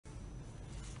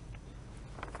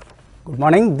Good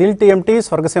morning. Dil TMT,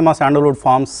 Swargaseema sandalwood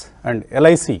forms and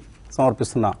LIC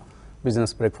సమర్పిస్తున్న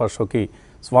business breakfast షోకి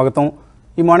స్వాగతం.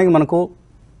 ఈ మార్నింగ్ మనకు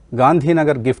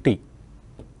గాంధీనగర్ గిఫ్ట్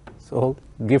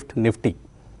నిఫ్టీ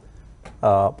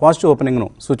పాజిటివ్ ఓపెనింగ్ను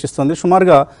సూచిస్తుంది.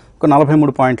 సుమారుగా ఒక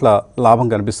 43 పాయింట్ల లాభం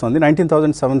కనిపిస్తుంది.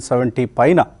 19,770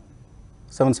 పైన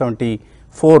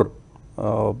 774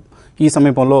 ఈ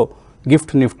సమీపంలో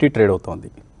గిఫ్ట్ నిఫ్టీ ట్రేడ్ అవుతోంది.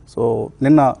 సో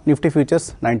నిన్న నిఫ్టీ ఫ్యూచర్స్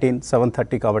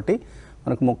 19,730 కాబట్టి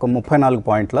మనకు ఒక 34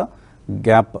 పాయింట్ల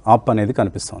గ్యాప్ అప్ అనేది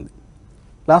కనిపిస్తుంది.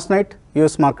 లాస్ట్ నైట్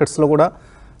యుఎస్ మార్కెట్స్లో కూడా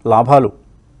లాభాలు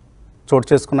చోటు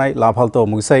చేసుకున్నాయి, లాభాలతో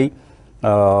ముగిశాయి.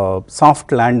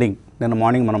 సాఫ్ట్ ల్యాండింగ్ నిన్న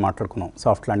మార్నింగ్ మనం మాట్లాడుకున్నాం.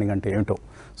 సాఫ్ట్ ల్యాండింగ్ అంటే ఏమిటో.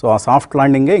 సో ఆ సాఫ్ట్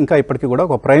ల్యాండింగే ఇంకా ఇప్పటికీ కూడా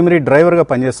ఒక ప్రైమరీ డ్రైవర్గా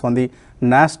పనిచేస్తుంది.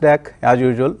 Nasdaq as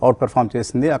usual out perform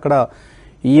చేసింది. అక్కడ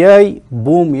AI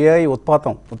boom, AI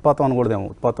ఉత్పాతం అనకూడదేమో,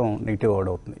 ఉత్పాతం negative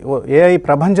word అవుతుంది. ఏఐ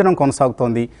ప్రభంజనం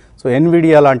కొనసాగుతోంది. సో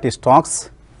ఎన్విడియా లాంటి స్టాక్స్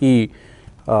ఈ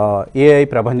ఏఐ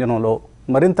ప్రభంజనంలో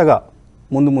మరింతగా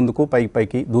ముందుకు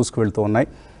పైకి దూసుకు వెళ్తూ ఉన్నాయి.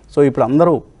 సో ఇప్పుడు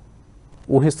అందరూ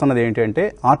ఊహిస్తున్నది ఏంటంటే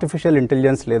ఆర్టిఫిషియల్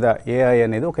ఇంటెలిజెన్స్ లేదా ఏఐ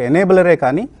అనేది ఒక ఎనేబులరే,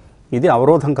 కానీ ఇది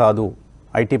అవరోధం కాదు.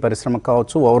 ఐటీ పరిశ్రమకు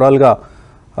కావచ్చు, ఓవరాల్గా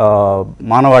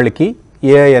మానవాళికి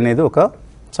ఏఐ అనేది ఒక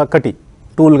చక్కటి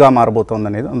టూల్గా మారబోతోంది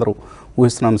అనేది అందరూ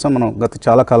ఊహిస్తున్న అంశం. మనం గత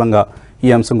చాలా కాలంగా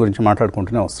ఈ అంశం గురించి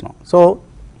మాట్లాడుకుంటూనే వస్తున్నాం. సో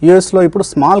యూఎస్లో ఇప్పుడు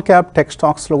స్మాల్ క్యాప్ టెక్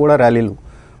స్టాక్స్లో కూడా ర్యాలీలు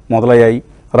మొదలయ్యాయి.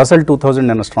 రసెల్ 2000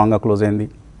 నిన్న స్ట్రాంగ్గా క్లోజ్ అయింది.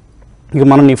 ఇక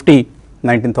మన నిఫ్టీ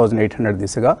 19,800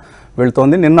 దిశగా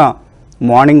వెళ్తోంది. నిన్న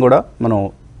మార్నింగ్ కూడా మనం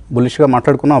బులిష్గా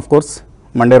మాట్లాడుకున్నాం, ఆఫ్ కోర్స్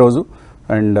మండే రోజు.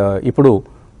 అండ్ ఇప్పుడు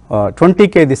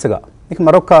 20K దిశగా ఇక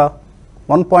మరొక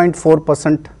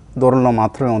 1.4% దూరంలో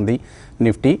మాత్రమే ఉంది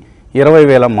నిఫ్టీ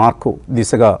 20,000 మార్కు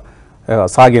దిశగా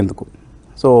సాగేందుకు.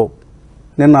 సో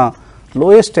నిన్న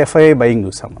లోయెస్ట్ ఎఫ్ఐఐ బయింగ్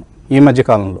చూసాం మనం ఈ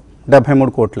మధ్యకాలంలో,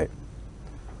 73 కోట్లే.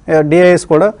 డిఐఎస్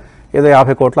కూడా ఏదో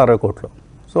 50 కోట్లు 60 కోట్లు.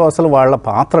 సో అసలు వాళ్ళ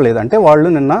పాత్ర లేదంటే వాళ్ళు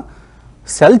నిన్న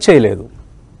సెల్ చేయలేదు,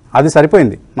 అది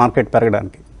సరిపోయింది మార్కెట్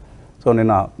పెరగడానికి. సో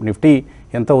నిన్న నిఫ్టీ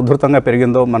ఎంత ఉధృతంగా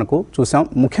పెరిగిందో మనకు చూసాం.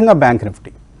 ముఖ్యంగా బ్యాంక్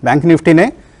నిఫ్టీనే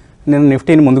నిన్న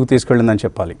నిఫ్టీని ముందుకు తీసుకెళ్ళిందని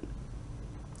చెప్పాలి.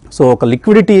 సో ఒక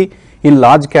liquidity in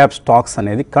large cap stocks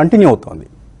అనేది కంటిన్యూ అవుతోంది.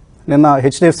 నిన్న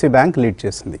హెచ్డిఎఫ్సి బ్యాంక్ లీడ్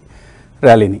చేసింది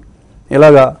ర్యాలీని.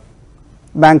 ఇలాగా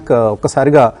బ్యాంక్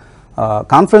ఒక్కసారిగా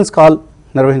కాన్ఫరెన్స్ కాల్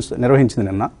నిర్వహించింది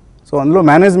నిన్న. సో అందులో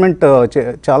మేనేజ్మెంట్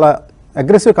చాలా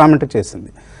అగ్రెసివ్ కామెంట్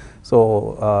చేసింది. సో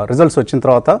రిజల్ట్స్ వచ్చిన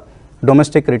తర్వాత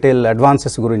డొమెస్టిక్ రిటైల్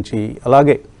అడ్వాన్సెస్ గురించి,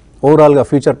 అలాగే ఓవరాల్గా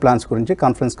ఫ్యూచర్ ప్లాన్స్ గురించి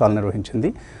కాన్ఫరెన్స్ కాల్ నిర్వహించింది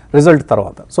రిజల్ట్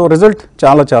తర్వాత. సో రిజల్ట్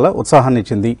చాలా ఉత్సాహాన్ని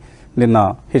ఇచ్చింది నిన్న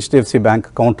హెచ్డిఎఫ్సి బ్యాంక్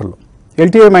కౌంటర్లో.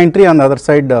 LTI Mindtree on the other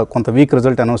side కొంత వీక్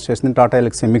రిజల్ట్ అనౌన్స్ చేసింది. Tata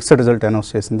LXI mixed result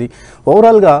announce చేసింది.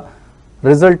 ఓవరాల్గా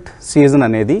రిజల్ట్ సీజన్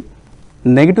అనేది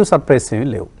నెగిటివ్ సర్ప్రైజ్ ఏమీ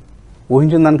లేవు.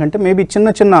 ఊహించిన దానికంటే మేబీ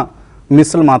చిన్న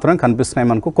మిస్సులు మాత్రమే కనిపిస్తున్నాయి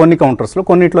మనకు కొన్ని కౌంటర్స్లో.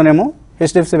 కొన్నిట్లోనేమో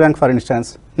హెచ్డిఎఫ్సి బ్యాంక్ ఫర్ ఇన్స్టాన్స్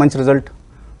మంచి రిజల్ట్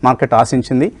మార్కెట్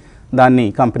ఆశించింది, దాన్ని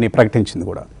కంపెనీ ప్రకటించింది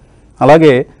కూడా.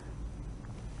 అలాగే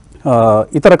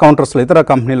ఇతర కౌంటర్స్లో, ఇతర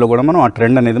కంపెనీల్లో కూడా మనం ఆ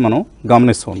ట్రెండ్ అనేది మనం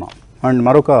గమనిస్తూ ఉన్నాం. అండ్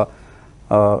మరొక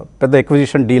పెద్ద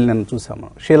ఎక్విజిషన్ డీల్ నేను చూసాము.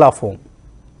 షీలా ఫోమ్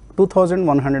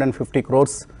 2,150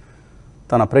 crores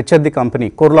తన ప్రత్యర్థి కంపెనీ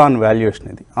కుర్లాన్ వాల్యుయేషన్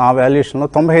ఇది. ఆ వాల్యుయేషన్లో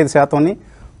 95%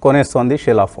 కొనేస్తోంది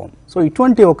షీలా ఫోమ్. సో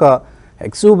ఇటువంటి ఒక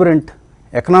ఎక్సూబరెంట్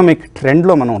ఎకనామిక్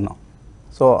ట్రెండ్లో మనం ఉన్నాం.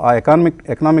 సో ఆ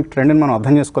ఎకనామిక్ ట్రెండ్ని మనం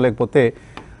అర్థం చేసుకోలేకపోతే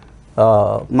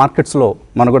మార్కెట్స్లో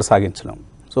మనుగడ సాగించలేం.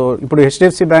 సో ఇప్పుడు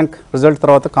హెచ్డిఎఫ్సి బ్యాంక్ రిజల్ట్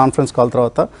తర్వాత, కాన్ఫరెన్స్ కాల్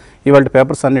తర్వాత ఇవాళ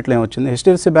పేపర్స్ అన్నిట్లో ఏమొచ్చింది,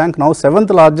 HDFC bank now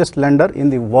 7th largest lender in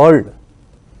the world.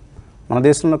 మన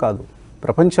దేశంలో కాదు,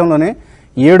 ప్రపంచంలోనే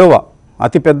 7వ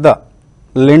అతిపెద్ద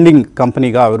లెండింగ్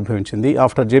కంపెనీగా ఆవిర్భవించింది.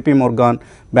 After JP Morgan,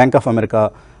 bank of America,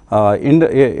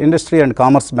 industry and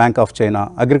commerce bank of China,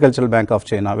 agricultural bank of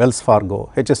China, wells Fargo,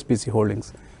 HSBC holdings,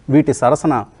 వీటి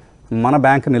సరసన మన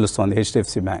బ్యాంక్ నిలుస్తోంది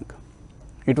HDFC bank.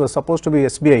 It was suppose to be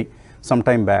SBI some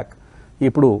time back.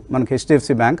 ఇప్పుడు మనకి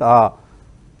HDFC bank ఆ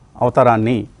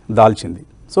అవతారాన్ని దాల్చింది.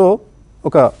 So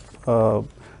ఒక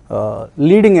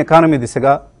leading economy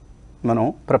దిశగా మనం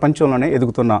ప్రపంచంలోనే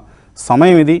ఎదుగుతున్న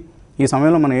సమయం ఇది. ఈ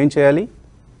సమయంలో మనం ఏం చేయాలి?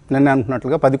 నిన్న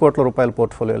అనుకున్నట్లుగా 10 కోట్ల రూపాయల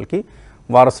పోర్ట్ఫోలియోలకి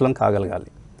వారసులం కాగలగాలి.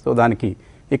 సో దానికి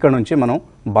ఇక్కడ నుంచి మనం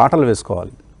బాటలు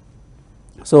వేసుకోవాలి.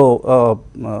 సో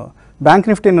బ్యాంక్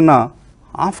నిఫ్టీ నిన్న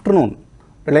afternoon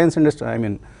Reliance industry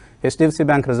HDFC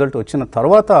bank result వచ్చిన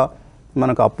తర్వాత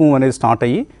మనకు అప్ మూవ్ అనేది స్టార్ట్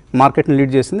అయ్యి మార్కెట్ని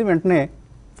లీడ్ చేసింది. వెంటనే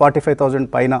 45,000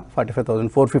 పైన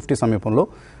 45,450 సమీపంలో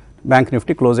బ్యాంక్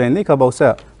నిఫ్టీ క్లోజ్ అయింది. ఇక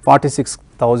బహుశా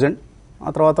 46,000,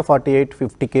 ఆ తర్వాత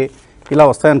 48-50K ఇలా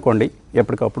వస్తాయనుకోండి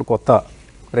ఎప్పటికప్పుడు కొత్త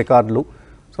రికార్డులు.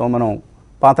 సో మనం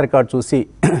పాత రికార్డు చూసి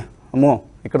అమ్మో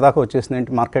ఇక్కడ దాకా వచ్చేసింది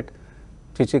ఏంటి మార్కెట్,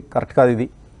 కరెక్ట్ కాదు, ఇది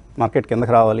మార్కెట్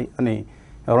కిందకి రావాలి అని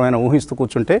ఎవరైనా ఊహిస్తూ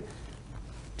కూర్చుంటే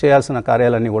చేయాల్సిన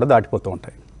కార్యాలన్నీ కూడా దాటిపోతూ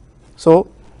ఉంటాయి. So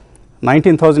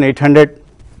 19,800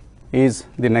 is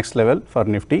the next level for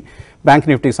Nifty. Bank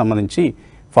నిఫ్టీకి సంబంధించి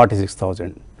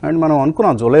 46,000. అండ్ మనం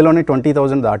అనుకున్నాం జూలైలోనే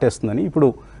 20,000 దాటేస్తుందని. ఇప్పుడు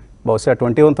బహుశా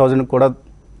 21,000 కూడా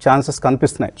ఛాన్సెస్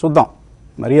కనిపిస్తున్నాయి. చూద్దాం,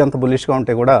 మరీ అంత బులిష్గా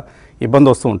ఉంటే కూడా ఇబ్బంది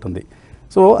వస్తూ ఉంటుంది.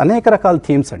 సో అనేక రకాల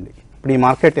థీమ్స్ అండి. ఇప్పుడు ఈ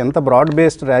మార్కెట్ ఎంత బ్రాడ్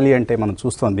బేస్డ్ ర్యాలీ అంటే మనం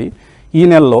చూస్తుంది. ఈ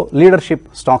నెలలో లీడర్షిప్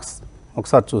స్టాక్స్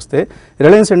ఒకసారి చూస్తే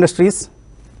రిలయన్స్ ఇండస్ట్రీస్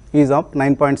ఈజ్ అప్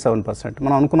 9.7%.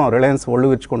 మనం అనుకున్నాం రిలయన్స్ ఒళ్ళు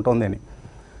విరుచుకుంటోంది అని.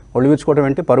 ఒళ్ళు విరుచుకోవడం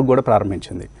అంటే పరుగు కూడా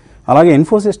ప్రారంభించింది. అలాగే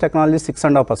ఇన్ఫోసిస్ టెక్నాలజీ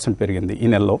 6.5% పెరిగింది ఈ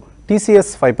నెలలో.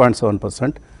 TCS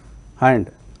 5.7%. And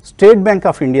state bank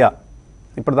of India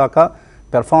ఇప్పటిదాకా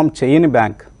పెర్ఫామ్ చేయని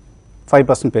బ్యాంక్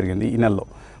 5% పెరిగింది ఈ నెలలో.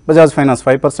 Bajaj finance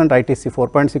 5%, ITC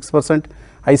 4.6%,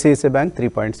 ICICI bank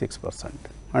 3.6%.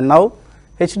 And now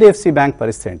HDFC bank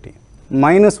పరిస్థితి ఏంటి?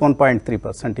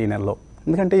 -1.3% ఈ నెలలో.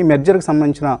 ఎందుకంటే ఈ మెర్జర్కి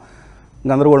సంబంధించిన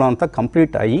గందరగోళం అంతా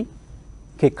కంప్లీట్ అయ్యి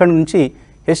ఇక్కడి నుంచి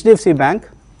హెచ్డిఎఫ్సి బ్యాంక్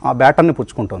ఆ బ్యాటర్ని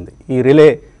పుచ్చుకుంటుంది ఈ రిలే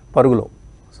పరుగులో.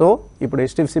 సో ఇప్పుడు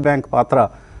హెచ్డిఎఫ్సి బ్యాంక్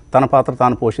తన పాత్ర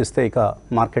తాను పోషిస్తే ఇక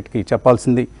మార్కెట్కి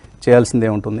చెప్పాల్సింది చేయాల్సిందే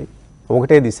ఉంటుంది.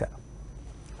 ఒకటే దిశ,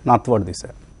 northward Disha.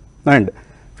 And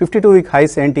 52-week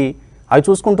highs ఏంటి అవి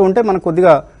చూసుకుంటూ ఉంటే మనకు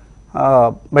కొద్దిగా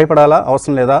భయపడాలా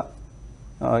అవసరం లేదా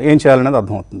ఏం చేయాలనేది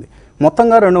అర్థమవుతుంది.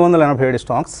 మొత్తంగా 287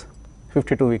 స్టాక్స్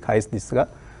 52-week హైస్ దిశగా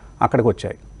అక్కడికి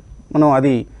వచ్చాయి. మనం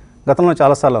అది గతంలో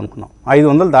చాలాసార్లు అనుకున్నాం.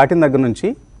 500 దాటిన దగ్గర నుంచి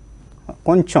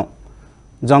కొంచెం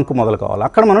జంక్ మొదలు కావాలి.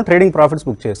 అక్కడ మనం ట్రేడింగ్ ప్రాఫిట్స్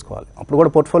బుక్ చేసుకోవాలి. అప్పుడు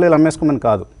కూడా పోర్ట్ఫోలియోలు అమ్మేసుకోమని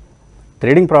కాదు,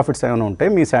 ట్రేడింగ్ ప్రాఫిట్స్ ఏమైనా ఉంటాయి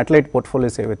మీ శాటిలైట్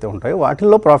పోర్ట్ఫోలియోస్ ఏవైతే ఉంటాయో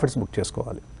వాటిల్లో ప్రాఫిట్స్ బుక్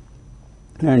చేసుకోవాలి.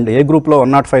 అండ్ ఏ గ్రూప్లో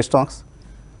 105 స్టాక్స్,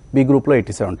 బి గ్రూప్లో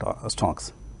 87 స్టాక్స్,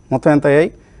 మొత్తం ఎంత అయ్యాయి?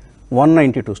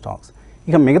 192 స్టాక్స్.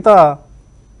 ఇక మిగతా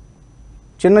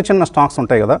చిన్న చిన్న స్టాక్స్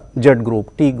ఉంటాయి కదా, జెడ్ గ్రూప్,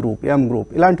 టీ గ్రూప్, ఎం గ్రూప్,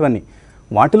 ఇలాంటివన్నీ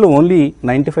వాటిలో ఓన్లీ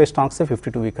 95 స్టాక్సే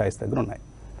 52-week హైస్ దగ్గర ఉన్నాయి.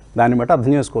 దాన్ని బట్టి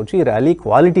అర్థం చేసుకోవచ్చు ఈ ర్యాలీ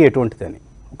క్వాలిటీ ఎటువంటిదని.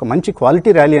 ఒక మంచి క్వాలిటీ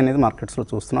ర్యాలీ అనేది మార్కెట్స్లో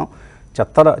చూస్తున్నాం.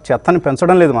 చెత్తని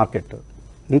పెంచడం లేదు మార్కెట్,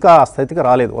 ఇంకా ఆ స్థితికి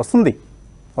రాలేదు. వస్తుంది,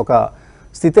 ఒక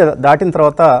స్థితి దాటిన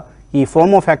తర్వాత ఈ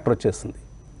ఫోమో ఫ్యాక్టర్ వచ్చేస్తుంది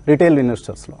రిటైల్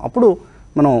ఇన్వెస్టర్స్లో. అప్పుడు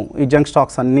మనం ఈ జంక్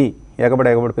స్టాక్స్ అన్నీ ఎగబడి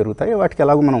పెరుగుతాయి. వాటికి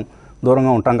ఎలాగో మనం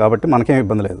దూరంగా ఉంటాం కాబట్టి మనకేం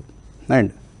ఇబ్బంది లేదు.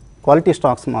 అండ్ క్వాలిటీ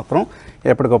స్టాక్స్ మాత్రం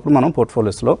ఎప్పటికప్పుడు మనం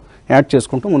పోర్ట్ఫోలియోస్లో యాడ్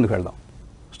చేసుకుంటూ ముందుకు వెళ్దాం.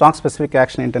 స్టాక్ స్పెసిఫిక్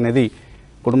యాక్షన్ ఏంటనేది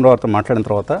కుటుంబరావు గారితో మాట్లాడిన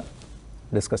తర్వాత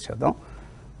డిస్కస్ చేద్దాం.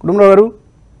 కుటుంబరావు గారు,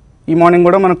 ఈ మార్నింగ్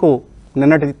కూడా మనకు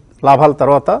నిన్నటి లాభాల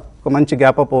తర్వాత ఒక మంచి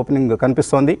గ్యాప్ అప్ ఓపెనింగ్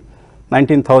కనిపిస్తోంది.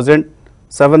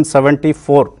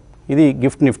 19,774 ఇది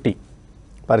గిఫ్ట్ నిఫ్టీ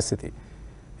పరిస్థితి.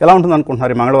 ఎలా ఉంటుంది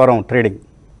అనుకుంటున్నారు ఈ మంగళవారం ట్రేడింగ్?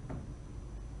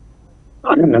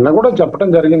 నిన్న కూడా చెప్పడం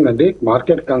జరిగిందండి,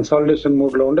 మార్కెట్ కన్సాలిడేషన్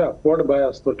మూడ్ లో ఉండి అప్వర్డ్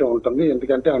బయాస్ తోటే ఉంటుంది.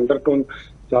 ఎందుకంటే అండర్ టోన్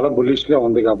చాలా బులిష్ గా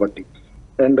ఉంది కాబట్టి.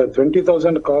 అండ్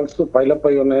 20,000 కాల్స్ పైలప్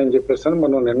అయి ఉన్నాయని చెప్పేసి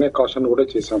మనం నిన్నే కాషన్ కూడా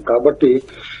చేసాం. కాబట్టి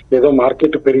ఏదో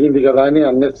మార్కెట్ పెరిగింది కదా అని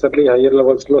అన్నెసరీ హైయర్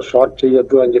లెవెల్స్ లో షార్ట్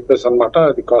చేయొద్దు అని చెప్పేసి అనమాట.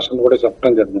 అది కాషన్ కూడా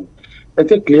చెప్పడం జరిగింది.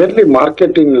 అయితే clearly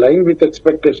market in line with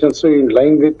expectations, in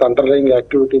line with underline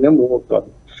యాక్టివిటీనే move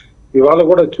అవుతుంది. ఇవాళ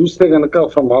కూడా చూస్తే కనుక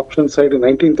ఫ్రమ్ ఆప్షన్ సైడ్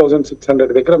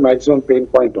 19,600 దగ్గర మాక్సిమం పెయిన్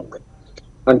పాయింట్ ఉంది.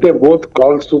 అంటే బోత్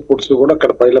కాల్స్ పుట్స్ కూడా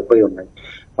అక్కడ పైలప్ అయి ఉన్నాయి.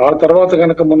 ఆ తర్వాత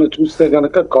కనుక మనం చూస్తే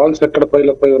కనుక కాల్స్ ఎక్కడ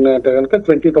పైలప్ అయి ఉన్నాయంటే కనుక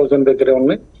 20,000 దగ్గరే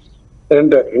ఉన్నాయి.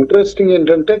 అండ్ ఇంట్రెస్టింగ్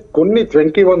ఏంటంటే కొన్ని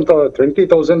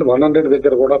 20,100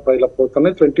 దగ్గర కూడా పైలప్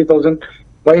అవుతున్నాయి,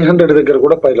 20,500 దగ్గర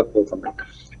కూడా పైలప్ అవుతున్నాయి.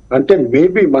 అంటే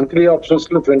మేబీ మంత్లీ ఆప్షన్స్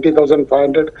లో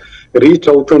 20,500 రీచ్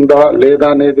అవుతుందా లేదా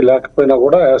అనేది లేకపోయినా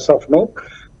కూడా యాజ్ ఆఫ్ నౌ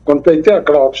కొంత అయితే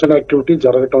అక్కడ ఆప్షన్ యాక్టివిటీ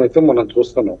జరగటం అయితే మనం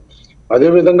చూస్తున్నాం. అదే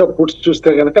విధంగా పుట్స్ చూస్తే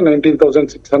కనుక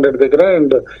 19,600 దగ్గర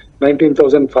అండ్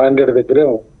 19,500 దగ్గరే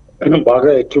బాగా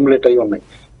అక్యుములేట్ అయి ఉన్నాయి.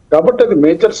 కాబట్టి అది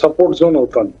మేజర్ సపోర్ట్ జోన్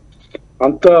అవుతుంది.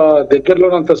 అంత దగ్గరలో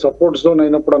అంత సపోర్ట్ జోన్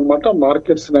అయినప్పుడు అనమాట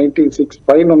మార్కెట్స్ 19,600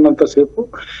 పైన ఉన్నంత సేపు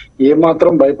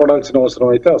ఏమాత్రం భయపడాల్సిన అవసరం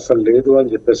అయితే అసలు లేదు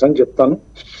అని చెప్పేసి అని చెప్తాను.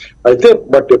 అయితే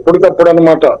బట్ ఎప్పటికప్పుడు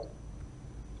అనమాట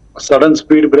సడన్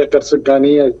స్పీడ్ బ్రేకర్స్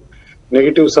కానీ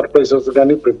నెగిటివ్ సర్ప్రైజెస్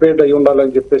కానీ ప్రిపేర్డ్ అయి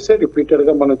ఉండాలని చెప్పేసి రిపీటెడ్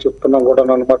గా మనం చెప్తున్నాం కూడా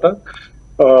అనమాట.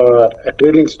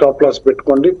 ట్రైలింగ్ స్టాప్ లాస్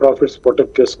పెట్టుకోండి, ప్రాఫిట్స్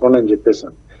ప్రొటెక్ట్ చేసుకోండి అని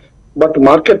చెప్పేసాను. బట్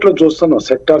మార్కెట్ లో చూస్తున్నాం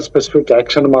సెక్టార్ స్పెసిఫిక్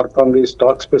యాక్షన్ మారుతోంది,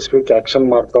 స్టాక్ స్పెసిఫిక్ యాక్షన్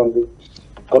మారుతోంది,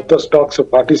 కొత్త స్టాక్స్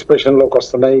పార్టిసిపేషన్ లోకి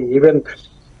వస్తున్నాయి. ఈవెన్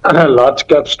లార్జ్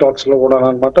క్యాప్ స్టాక్స్ లో కూడా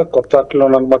అనమాట కొత్త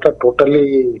అనమాట టోటల్లీ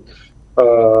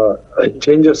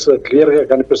చేంజెస్ క్లియర్ గా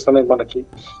కనిపిస్తున్నాయి మనకి.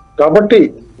 కాబట్టి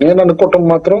నేను అనుకోవటం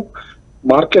మాత్రం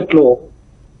మార్కెట్ లో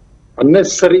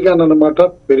అన్నెసరీగా అనమాట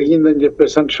పెరిగిందని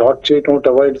చెప్పేసి షార్ట్ చేయటం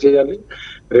అవాయిడ్ చేయాలి.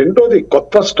 రెండోది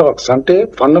కొత్త స్టాక్స్ అంటే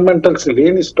ఫండమెంటల్స్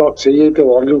లేని స్టాక్స్ ఏవైతే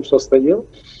వాల్యూమ్స్ వస్తాయో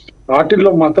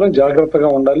వాటిల్లో మాత్రం జాగ్రత్తగా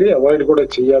ఉండాలి, అవాయిడ్ కూడా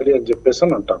చేయాలి అని చెప్పేసి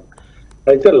అని అంటాను.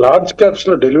 అయితే లార్జ్ క్యాప్స్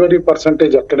లో డెలివరీ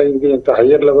పర్సంటేజ్ ఎక్కడైంది ఇంత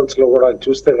హయ్యర్ లెవెల్స్ లో కూడా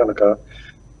చూస్తే కనుక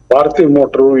Bharati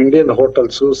motor, Indian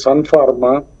hotels, sun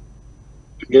pharma,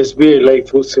 SBI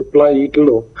life, Cipla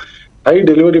వీటిలో హై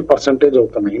డెలివరీ పర్సంటేజ్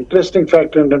అవుతున్నాయి. ఇంట్రెస్టింగ్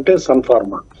ఫ్యాక్టర్ ఏంటంటే సన్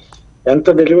ఫార్మా ఎంత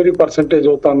డెలివరీ పర్సంటేజ్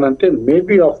అవుతుందంటే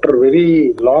maybe after very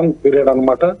long period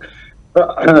అనమాట,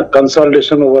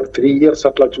 కన్సాలిడేషన్ ఓవర్ 3 years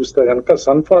అట్లా చూస్తే కనుక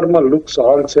sun pharma looks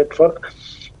all set for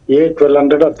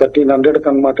 1200 or 1300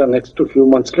 అనమాట నెక్స్ట్ ఫ్యూ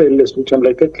మంత్స్ లో వెళ్ళే సూచనలు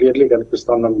అయితే క్లియర్లీ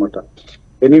కనిపిస్తుంది అనమాట.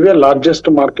 ఎనీవే లార్జెస్ట్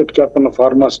మార్కెట్ క్యాప్ ఉన్న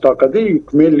ఫార్మా స్టాక్ అది,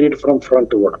 it may lead from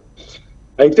front కూడా.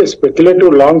 అయితే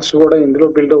స్పెక్యులేటివ్ లాంగ్స్ కూడా ఇందులో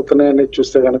బిల్డ్ అవుతున్నాయని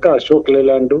చూస్తే కనుక Ashok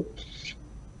Leyland,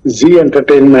 G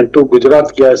entertainment,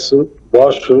 Gujarat gas,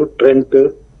 Bosch, Trent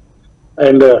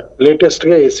and latest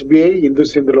గా ఎస్బీఐ,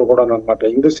 హిందూసింధ్ లో కూడా అనమాట.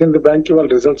 హిందూసింధ్ బ్యాంక్ వాళ్ళ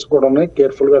రిజల్ట్స్ కూడా ఉన్నాయి,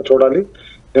 కేర్ఫుల్ గా చూడాలి.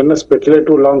 నిన్న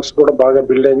స్పెక్యులేటివ్ లాంగ్స్ కూడా బాగా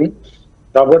బిల్డ్ అయినాయి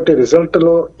కాబట్టి రిజల్ట్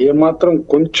లో ఏమాత్రం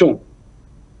కొంచెం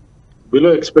బిలో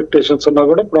ఎక్స్పెక్టేషన్స్ ఉన్నా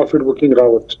కూడా ప్రాఫిట్ బుకింగ్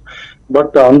రావచ్చు.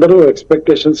 బట్ అందరూ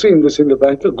ఎక్స్పెక్టేషన్స్ హిందూసింధ్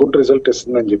బ్యాంక్ గుడ్ రిజల్ట్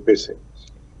ఇస్తుందని చెప్పేసి.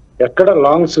 ఎక్కడ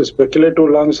లాంగ్స్ స్పెక్యులేటివ్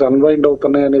లాంగ్స్ అన్వైండ్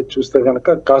అవుతున్నాయి అనేది చూస్తే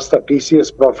కనుక కాస్త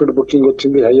టీసీఎస్ ప్రాఫిట్ బుకింగ్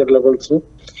వచ్చింది higher levels,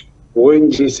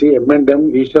 ONGC, ఎంఎండ్ఎం,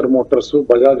 Eicher Motors,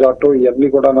 Bajaj auto ఇవన్నీ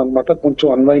కూడా అనమాట కొంచెం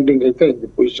అన్వైండింగ్ అయితే అయింది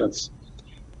పొజిషన్స్.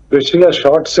 ఫ్రెష్ గా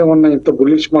షార్ట్స్ ఏమన్నా ఇంత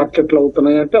బుల్లిష్ మార్కెట్ లో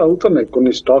అవుతున్నాయి అంటే అవుతున్నాయి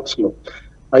కొన్ని స్టాక్స్ లో.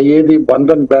 ఏది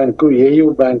Bandhan bank, AU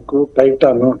bank,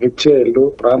 Titan, HAL,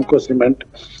 Ramco cement,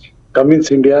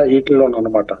 Cummins India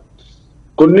వీటిలోనమాట.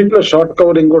 కొన్నింటిలో షార్ట్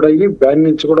కవరింగ్ కూడా అయ్యి బ్యాన్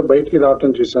నుంచి కూడా బయటికి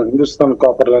రావటం చూసాం, హిందుస్థాన్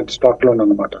కాపర్ లాంటి స్టాక్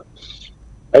లోనమాట.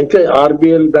 అయితే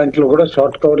ఆర్బిఎల్ బ్యాంక్ లో కూడా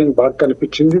షార్ట్ కవరింగ్ బాగా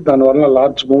కనిపించింది, దానివల్ల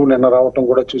లార్జ్ మూవ్ నిన్న రావటం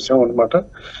కూడా చూసాం అనమాట.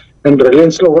 అండ్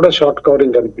రిలయన్స్ లో కూడా షార్ట్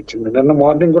కవరింగ్ కనిపించింది. నిన్న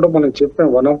మార్నింగ్ కూడా మనం చెప్పాం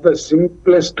one of the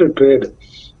simplest trade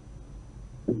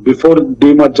before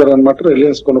demerger అనమాట,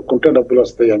 రిలయన్స్ కొనుక్కుంటే డబ్బులు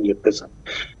వస్తాయి అని చెప్పేసి.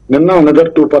 నిన్న అనదర్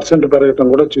 2% పెరగటం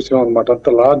కూడా చూసాం అనమాట, అంత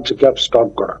లార్జ్ క్యాప్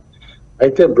స్టాక్ కూడా.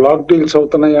 అయితే బ్లాక్ డీల్స్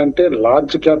అవుతున్నాయి అంటే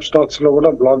లార్జ్ క్యాప్ స్టాక్స్ లో కూడా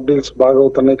బ్లాక్ డీల్స్ బాగా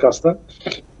అవుతున్నాయి. కాస్త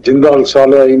జిందాల్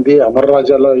సాలో అయింది, అమర్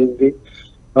రాజాలో అయింది,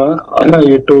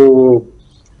 ఇటు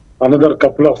అనదర్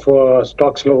కపుల్ ఆఫ్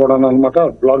స్టాక్స్ లో కూడా అనమాట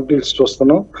బ్లాక్ డీల్స్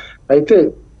చూస్తున్నాం. అయితే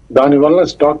దానివల్ల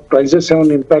స్టాక్ ప్రైజెస్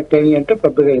ఏమైనా ఇంపాక్ట్ అయ్యి అంటే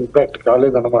పెద్దగా ఇంపాక్ట్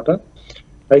కాలేదన్నమాట.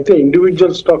 అయితే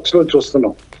ఇండివిజువల్ స్టాక్స్ లో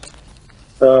చూస్తున్నాం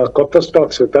కొత్త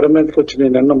స్టాక్స్ తెర మీదకి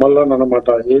వచ్చినాయి నిన్న మళ్ళా అనమాట.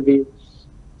 ఏది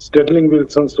స్టెర్లింగ్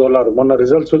విల్సన్ సోలార్ మొన్న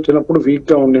రిజల్ట్స్ వచ్చినప్పుడు వీక్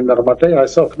గా ఉండింది అనమాట.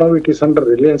 As of now it is under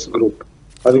Reliance group,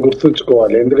 అది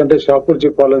గుర్తుంచుకోవాలి ఎందుకంటే షాపూర్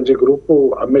జిపాలజీ గ్రూప్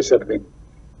అమ్మేశారు దీన్ని.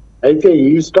 అయితే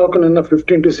ఈ స్టాక్ నిన్న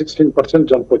 15 to 16%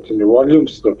 జంప్ వచ్చింది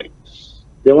వాల్యూమ్స్ తోటి.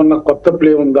 ఏమన్నా కొత్త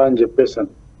ప్లే ఉందా అని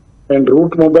చెప్పేసాను. అండ్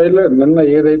రూట్ మొబైల్ నిన్న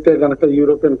ఏదైతే కనుక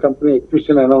యూరోపియన్ కంపెనీ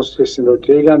ఎక్విజిషన్ అనౌన్స్ చేసిందో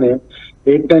చేయగానే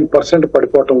 8-9%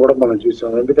 పడిపోవటం కూడా మనం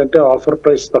చూసాం, ఎందుకంటే ఆఫర్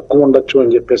ప్రైస్ తక్కువ ఉండొచ్చు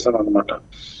అని చెప్పేసాను అనమాట.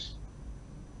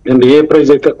 అండ్ ఏ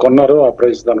ప్రైస్ అయితే కొన్నారో ఆ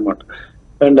ప్రైస్ అనమాట.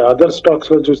 అండ్ అదర్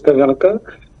స్టాక్స్ లో చూస్తే కనుక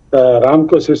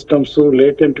రామ్కో సిస్టమ్స్,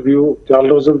 లేటెంట్ వ్యూ, చాలా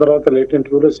రోజుల తర్వాత లేటెంట్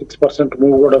వ్యూలో 6%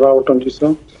 మూవ్ కూడా రావటం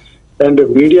చూసాం. అండ్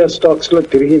మీడియా స్టాక్స్ లో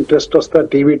తిరిగి ఇంట్రెస్ట్ వస్తా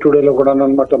టీవీ టుడేలో కూడా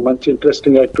అనమాట మంచి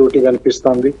ఇంట్రెస్టింగ్ యాక్టివిటీ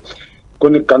కనిపిస్తుంది.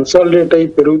 కొన్ని కన్సాలిడేట్ అయి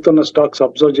పెరుగుతున్న స్టాక్స్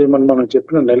అబ్జర్వ్ చేయమని మనం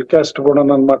చెప్పిన నెల్కాస్ట్ కూడా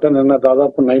అనమాట నిన్న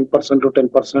దాదాపు 9% to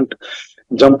 10%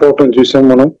 జంప్ అవటం చూసాం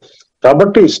మనం.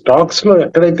 కాబట్టి స్టాక్స్ లో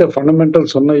ఎక్కడైతే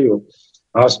ఫండమెంటల్స్ ఉన్నాయో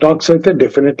ఆ స్టాక్స్ అయితే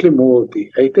డెఫినెట్లీ మూవ్ అవుతాయి.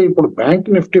 అయితే ఇప్పుడు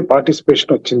బ్యాంక్ నిఫ్టీ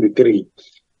పార్టిసిపేషన్ వచ్చింది తిరిగి,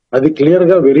 అది క్లియర్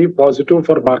గా వెరీ పాజిటివ్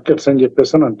ఫర్ మార్కెట్స్ అని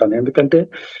చెప్పేసి అని అంటాను. ఎందుకంటే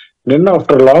నిన్న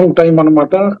ఆఫ్టర్ లాంగ్ టైం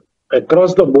అనమాట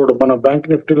అక్రాస్ ద బోర్డ్ మన బ్యాంక్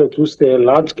నిఫ్టీలో చూస్తే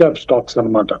లార్జ్ క్యాప్ స్టాక్స్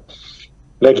అనమాట,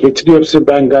 లైక్ హెచ్డిఎఫ్సి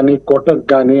బ్యాంక్ కానీ, కోటక్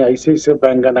కానీ, ఐసిఐసిఐ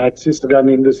బ్యాంక్ కానీ, యాక్సిస్ కానీ,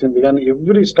 హిందూసింధ్ కానీ,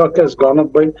 every stock Hess gone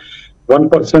up by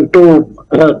 1% to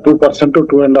 2% to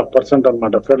 2.5%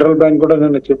 అనమాట. ఫెడరల్ బ్యాంక్ కూడా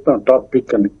నిన్న చెప్పాం టాప్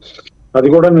పిక్ అని, అది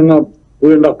కూడా నిన్న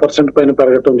 2.5% పైన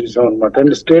పెరగటం చూసాం అనమాట.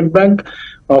 And state bank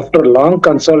after long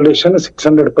consolidation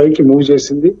 600 పైకి మూవ్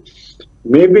చేసింది.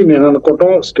 మేబీ నేను అనుకోవటం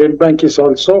state bank is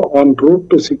also on route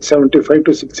to 675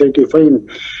 to 685 in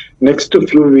next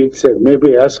few weeks, maybe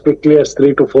as quickly as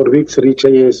 3 to 4 weeks reach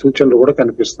అయ్యే సూచనలు కూడా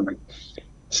కనిపిస్తున్నాయి.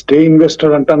 స్టే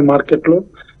ఇన్వెస్టర్ అంటాను మార్కెట్ లో.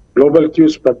 గ్లోబల్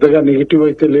క్యూస్ పెద్దగా నెగిటివ్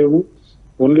అయితే లేవు.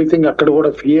 ఓన్లీ థింగ్ అక్కడ కూడా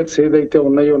ఫియర్స్ ఏదైతే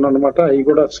ఉన్నాయో అనమాట అవి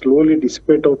కూడా స్లోలీ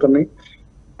డిసిపేట్ అవుతున్నాయి.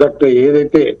 దట్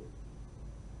ఏదైతే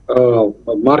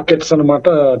మార్కెట్స్ అనమాట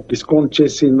డిస్కౌంట్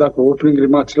చేసి ఇందాక ఓపెనింగ్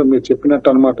రిమార్క్స్ లో మీరు చెప్పినట్టు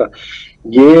అనమాట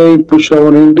ఏ పుష్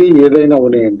అవనండి ఏదైనా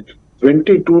అవనేయండి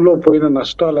 22లో పోయిన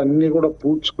నష్టాలన్నీ కూడా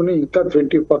పూడ్చుకుని ఇంకా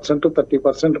 20%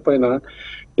 30% పైన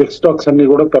టెక్ స్టాక్స్ అన్ని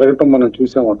కూడా పెరగటం మనం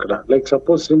చూసాం అక్కడ. లైక్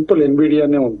సపోజ్ సింపుల్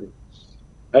ఎన్విడియానే ఉంది,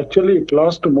 actually it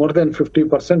last more than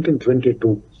 50% in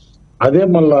 22. అదే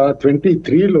మళ్ళా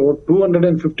 23లో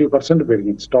 250%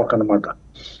 పెరిగింది స్టాక్ అనమాట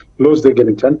క్లోజ్ దగ్గర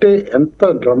నుంచి. అంటే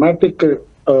ఎంత డ్రమాటిక్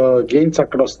గెయిన్స్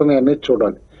అక్కడ వస్తున్నాయి అనేది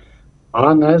చూడాలి. ఆ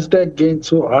నాస్డాక్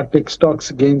గెయిన్స్, ఆ టెక్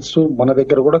స్టాక్స్ గెయిన్స్ మన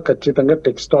దగ్గర కూడా ఖచ్చితంగా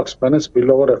టెక్ స్టాక్స్ పైన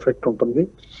స్పిల్ ఓవర్ ఎఫెక్ట్ ఉంటుంది.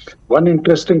 వన్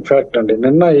ఇంట్రెస్టింగ్ ఫ్యాక్ట్ అండి,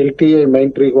 నిన్న ఎల్టీఐ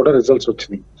మైన్ ట్రీ కూడా రిజల్ట్స్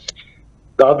వచ్చినాయి.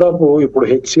 దాదాపు ఇప్పుడు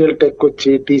హెచ్సిఎల్ టెక్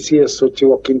వచ్చి, టీసీఎస్ వచ్చి,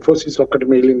 ఒక ఇన్ఫోసిస్ ఒక్కటి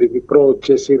మిగిలింది, విప్రో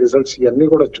వచ్చేసి రిజల్ట్స్ ఇవన్నీ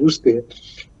కూడా చూస్తే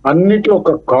అన్నిట్లో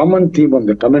ఒక కామన్ థీమ్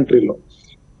ఉంది కమెంటరీలో.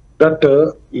 దట్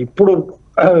ఇప్పుడు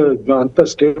అంత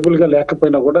స్టేబుల్ గా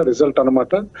లేకపోయినా కూడా రిజల్ట్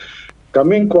అన్నమాట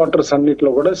కమింగ్ క్వార్టర్స్ అన్నిట్లో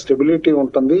కూడా స్టెబిలిటీ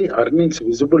ఉంటుంది, ఎర్నింగ్స్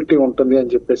విజిబిలిటీ ఉంటుంది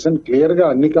అని చెప్పేసి క్లియర్ గా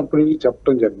అన్ని కంపెనీలు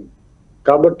చెప్పడం జరిగింది.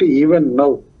 కాబట్టి ఈవెన్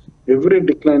నౌ ఎవ్రీ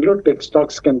డిక్లైన్ లో tech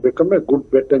stocks can become a good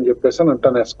bet అని చెప్పేసి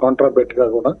అంటాను, కాంట్రా బెట్ గా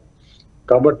కూడా.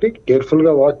 కాబట్టి కేర్ఫుల్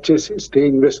గా వాచ్ చేసి stay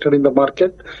invested in the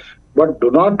market, but do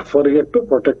not forget to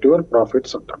protect your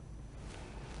profits అంటాను.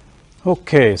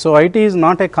 Okay, so IT is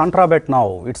not a Contra bet now,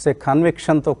 it's a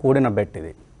కన్విక్షన్తో కూడిన బెట్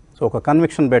ఇది. సో ఒక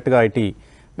కన్విక్షన్ బెట్గా ఐటీ,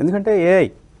 ఎందుకంటే ఏఐ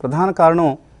ప్రధాన కారణం,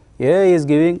 AI is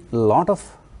giving lot of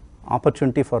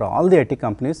opportunity for all the IT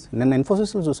companies. నిన్న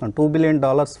ఇన్ఫోసిస్లో చూసాను, $2 billion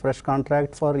fresh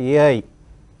contract for AI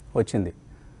వచ్చింది.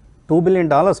 $2 billion,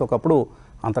 ఒకప్పుడు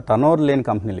అంత టర్నోవర్ లేని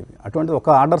కంపెనీలు ఇవి. అటువంటి ఒక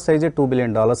ఆర్డర్ సైజే $2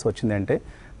 billion వచ్చింది అంటే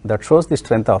that shows the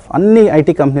strength of అన్ని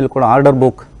ఐటీ కంపెనీలు కూడా. ఆర్డర్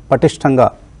బుక్ పటిష్టంగా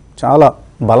చాలా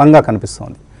బలంగా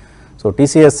కనిపిస్తుంది. సో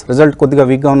టీసీఎస్ రిజల్ట్ కొద్దిగా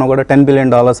వీక్గా ఉన్నా కూడా $10 billion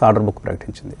ఆర్డర్ బుక్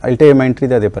ప్రకటించింది. ఎల్టీఐ మైన్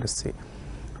ట్రీది అదే పరిస్థితి.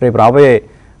 రేపు రాబోయే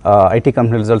ఐటీ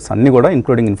కంపెనీ రిజల్ట్స్ అన్నీ కూడా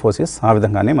ఇంక్లూడింగ్ ఇన్ఫోసిస్ ఆ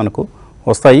విధంగానే మనకు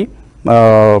వస్తాయి.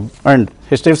 అండ్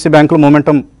హెచ్డిఎఫ్సి బ్యాంకులో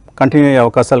మూమెంటం కంటిన్యూ అయ్యే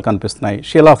అవకాశాలు కనిపిస్తున్నాయి.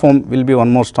 Sheela foam will be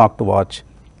one more stock to watch.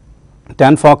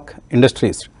 ట్యాన్ఫాక్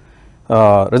industries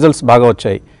results బాగా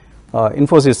వచ్చాయి.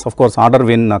 Infosys of course order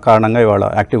win కారణంగా ఇవాళ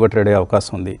యాక్టివ్గా ట్రేడ్ అయ్యే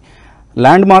అవకాశం ఉంది.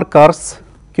 Land mark cars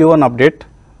Q1 update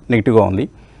నెగిటివ్గా ఉంది.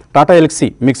 టాటా ఎల్క్సీ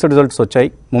మిక్స్డ్ రిజల్ట్స్ వచ్చాయి,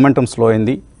 మూమెంటం స్లో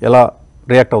అయింది, ఎలా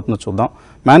రియాక్ట్ అవుతుందో చూద్దాం.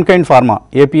 Mankind pharma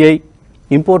API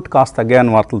import cost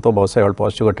తగ్గాయని వార్తలతో బహుశా ఇవాళ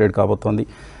పాజిటివ్గా ట్రేడ్ కాబోతోంది.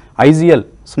 ఐజీఎల్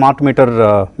స్మార్ట్ మీటర్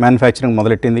మ్యానుఫ్యాక్చరింగ్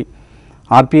మొదలెట్టింది.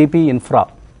 ఆర్పిఐపి ఇన్ఫ్రా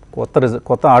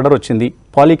కొత్త ఆర్డర్ వచ్చింది.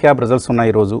 పాలీక్యాబ్ రిజల్ట్స్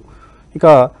ఉన్నాయి ఈరోజు. ఇక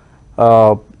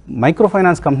మైక్రో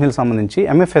ఫైనాన్స్ కంపెనీలకు సంబంధించి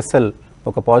ఎంఎఫ్ఎస్ఎల్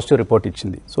ఒక పాజిటివ్ రిపోర్ట్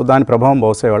ఇచ్చింది. సో దాని ప్రభావం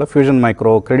బహుశా ఇవాళ ఫ్యూజన్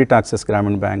మైక్రో, క్రెడిట్ యాక్సెస్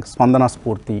గ్రామీణ బ్యాంక్, స్పందన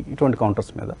స్ఫూర్తి ఇటువంటి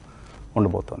కౌంటర్స్ మీద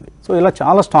ఉండబోతోంది. సో ఇలా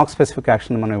చాలా స్టాక్ స్పెసిఫిక్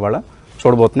యాక్షన్ మనం ఇవాళ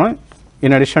చూడబోతున్నాం,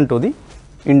 in addition to the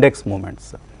index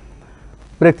moments.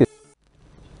 Break.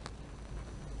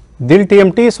 Dil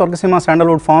TMT, Swargaseema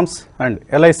sandalwood forms and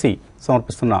LIC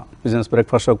సమర్పిస్తున్న బిజినెస్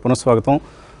బ్రేక్ఫాస్ట్ షోకి పునఃస్వాగతం.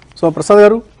 సో ప్రసాద్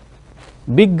గారు,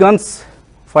 బిగ్ గన్స్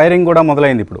ఫైరింగ్ కూడా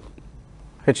మొదలైంది ఇప్పుడు.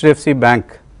 హెచ్డిఎఫ్సి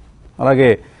బ్యాంక్, అలాగే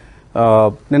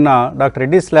నిన్న డాక్టర్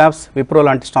రెడ్డీస్ ల్యాబ్స్, విప్రో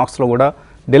లాంటి స్టాక్స్లో కూడా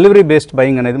డెలివరీ బేస్డ్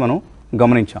బయింగ్ అనేది మనం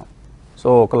గమనించాం. సో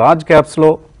ఒక లార్జ్ క్యాప్స్లో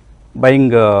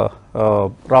బయింగ్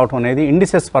రావటం అనేది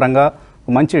ఇండిసెస్ పరంగా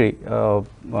మంచి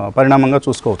పరిణామంగా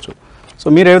చూసుకోవచ్చు. సో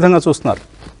మీరు ఏ విధంగా చూస్తున్నారు?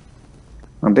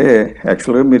 అంటే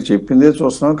యాక్చువల్గా మీరు చెప్పిందే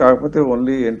చూస్తున్నాం, కాకపోతే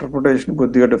ఓన్లీ ఇంటర్ప్రిటేషన్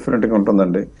కొద్దిగా డిఫరెంట్గా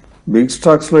ఉంటుందండి. బిగ్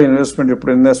స్టాక్స్లో ఇన్వెస్ట్మెంట్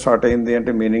ఎప్పుడైనా స్టార్ట్ అయింది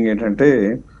అంటే మీనింగ్ ఏంటంటే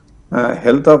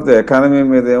హెల్త్ ఆఫ్ ద ఎకానమీ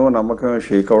మీద ఏమో నమ్మకం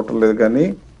షేక్ అవటం లేదు, కానీ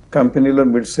కంపెనీలో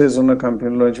మిడ్ సైజ్ ఉన్న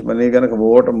కంపెనీలోంచి మనీ కనుక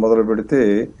మూవ్ అవటం మొదలు పెడితే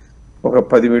ఒక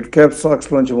 10 మిడ్ క్యాప్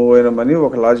స్టాక్స్లోంచి మూవ్ అయిన మనీ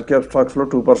ఒక లార్జ్ క్యాప్ స్టాక్స్లో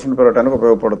 2% పెరగడానికి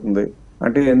ఉపయోగపడుతుంది.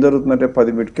 అంటే ఏం జరుగుతుందంటే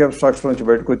 10 మిడ్ క్యాప్ స్టాక్స్లోంచి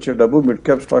బయటకు వచ్చే డబ్బు మిడ్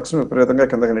క్యాప్ స్టాక్స్ విపరీతంగా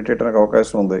కిందకి నెట్టేయడానికి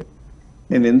అవకాశం ఉంది.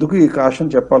 నేను ఎందుకు ఈ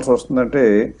కాషన్ చెప్పాల్సి వస్తుందంటే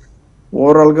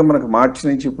ఓవరాల్గా మనకు మార్చి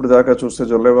నుంచి ఇప్పుడు దాకా చూస్తే,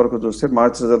 జూలై వరకు చూస్తే,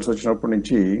 మార్చ్ రిజల్ట్స్ వచ్చినప్పటి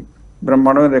నుంచి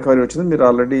బ్రహ్మాండమైన రికవరీ వచ్చింది. మీరు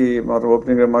ఆల్రెడీ మా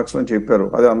ఓపెనింగ్ రిమార్క్స్లో చెప్పారు,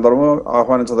 అది అందరూ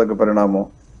ఆహ్వానించదగ్గ పరిణామం.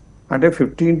 అంటే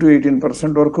 15 to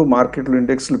 18% వరకు మార్కెట్లో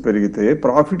ఇండెక్స్లు పెరిగితే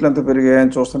ప్రాఫిట్లు ఎంత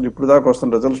పెరిగాయని చూస్తుంటే ఇప్పుడు దాకా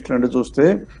వస్తున్న రిజల్ట్స్ ట్రెండ్ చూస్తే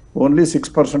ఓన్లీ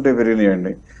 6%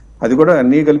 పెరిగినాయండి. అది కూడా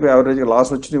అన్నీ కలిపి యావరేజ్గా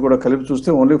లాస్ వచ్చినవి కూడా కలిపి చూస్తే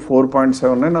only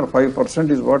 4.79 or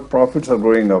 5% is what profits are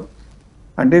growing up.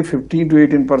 అంటే 15 to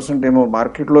 18% ఏమో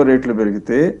మార్కెట్లో రేట్లు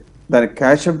పెరిగితే దానికి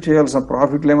క్యాష్అప్ చేయాల్సిన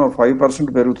ప్రాఫిట్లు ఏమో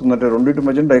 5% పెరుగుతుందంటే రెండింటి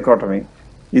మధ్య డైకాటమీ.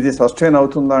 ఇది సస్టైన్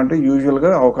అవుతుందా అంటే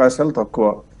యూజువల్గా అవకాశాలు తక్కువ.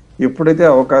 ఎప్పుడైతే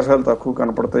అవకాశాలు తక్కువ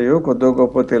కనపడతాయో కొద్దిగా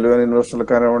గొప్ప తెలివైన ఇన్వెస్టర్లు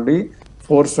కానివ్వండి,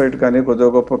 ఫోర్స్ రైట్ కానీ కొద్దిగా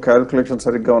గొప్ప క్యాలిక్యులేషన్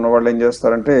సరిగ్గా ఉన్న వాళ్ళు ఏం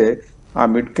చేస్తారంటే ఆ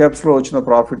మిడ్ క్యాప్స్లో వచ్చిన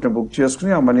ప్రాఫిట్ని బుక్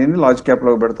చేసుకుని ఆ మనీని లార్జ్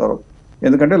క్యాప్లోకి పెడతారు.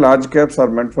 ఎందుకంటే large caps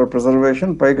are meant for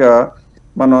preservation. పైగా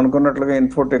మనం అనుకున్నట్లుగా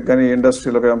ఇన్ఫోటెక్ కానీ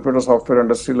ఇండస్ట్రీలో, కంప్యూటర్ సాఫ్ట్వేర్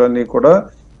ఇండస్ట్రీలో అన్నీ కూడా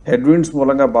హెడ్విండ్స్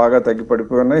మూలంగా బాగా తగ్గి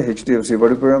పడిపోయి ఉన్నాయి. హెచ్డిఎఫ్సి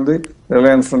పడిపోయింది,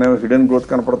 రిలయన్స్లోనేమో హిడెన్ గ్రోత్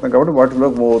కనపడుతుంది కాబట్టి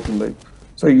వాటిలోకి మూవ్ అవుతుంది.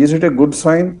 So is it a good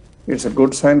sign? It's a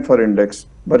good sign for index,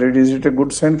 but is it a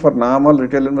good sign for normal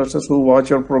retail investors who watch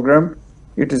your program?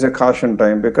 It is a caution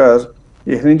time, because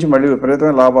ఇక నుంచి మళ్ళీ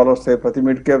విపరీతమైన లాభాలు వస్తాయి, ప్రతి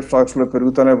mid cap స్టాక్స్లో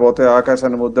పెరుగుతూనే పోతాయి,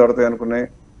 ఆకాశాన్ని ముద్దాడుతాయి అనుకునే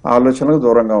ఆలోచనలకు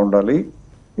దూరంగా ఉండాలి.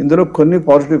 ఇందులో కొన్ని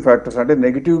పాజిటివ్ ఫ్యాక్టర్స్, అంటే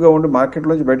నెగిటివ్గా ఉండి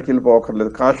మార్కెట్లోంచి బయటకు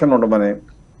వెళ్ళిపోవక్కర్లేదు, కాషన్ ఉండమని.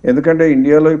 ఎందుకంటే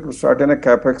ఇండియాలో ఇప్పుడు స్టార్ట్ అయిన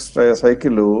క్యాపెక్స్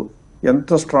సైకిల్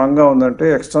ఎంత స్ట్రాంగ్గా ఉందంటే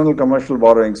ఎక్స్టర్నల్ కమర్షియల్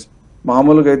బారోయింగ్స్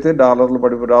మామూలుగా అయితే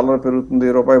డాలర్ పెరుగుతుంది,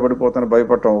 రూపాయి పడిపోతుందని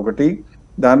భయపడటం ఒకటి.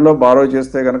 దానిలో బారో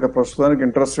చేస్తే కనుక ప్రస్తుతానికి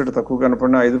ఇంట్రెస్ట్ రేట్ తక్కువ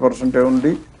కనపడిన 5%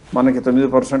 ఉండి మనకి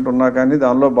 9% ఉన్నా కానీ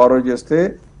దానిలో బారో చేస్తే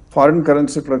ఫారిన్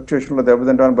కరెన్సీ ఫ్లక్చుయేషన్లో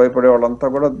దెబ్బతింటామని భయపడే వాళ్ళంతా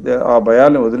కూడా ఆ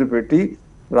భయాల్ని వదిలిపెట్టి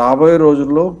రాబోయే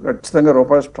రోజుల్లో ఖచ్చితంగా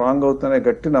రూపాయి స్ట్రాంగ్ అవుతుందనే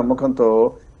గట్టి నమ్మకంతో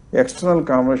ఎక్స్టర్నల్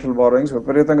కమర్షియల్ బారోయింగ్స్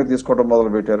విపరీతంగా తీసుకోవడం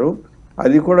మొదలుపెట్టారు.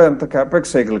 అది కూడా ఎంత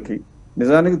క్యాపెక్స్ సైకిల్కి.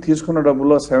 నిజానికి తీసుకున్న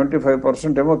డబ్బుల్లో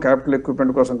 75% ఏమో క్యాపిటల్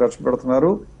ఎక్విప్మెంట్ కోసం ఖర్చు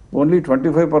పెడుతున్నారు, ఓన్లీ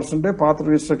 25% పాత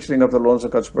రీస్ట్రక్చరింగ్ ఆఫ్ ద లోన్స్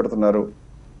ఖర్చు పెడుతున్నారు.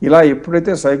 ఇలా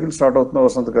ఎప్పుడైతే సైకిల్ స్టార్ట్ అవుతుందో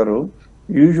వసంత్ గారు,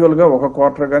 యూజువల్గా 1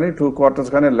 క్వార్టర్ కానీ 2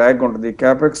 క్వార్టర్స్ కానీ ల్యాగ్ ఉంటుంది.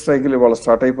 క్యాపెక్స్ సైకిల్ ఇవాళ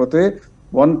స్టార్ట్ అయిపోతే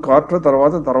 1 క్వార్టర్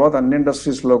తర్వాత అన్ని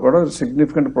ఇండస్ట్రీస్లో కూడా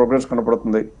సిగ్నిఫికెంట్ ప్రోగ్రెస్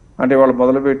కనపడుతుంది. అంటే వాళ్ళు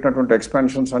మొదలుపెట్టినటువంటి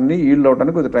ఎక్స్పాన్షన్స్ అన్ని ఈల్డ్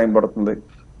అవడానికి కొద్ది టైం పడుతుంది.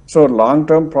 So long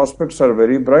term prospects are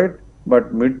very bright. But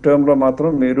mid టర్మ్లో మాత్రం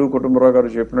మీరు కుటుంబరావు గారు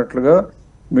చెప్పినట్లుగా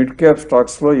మిడ్ క్యాప్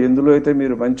స్టాక్స్లో ఎందులో అయితే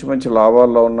మీరు మంచి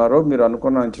లాభాల్లో ఉన్నారో మీరు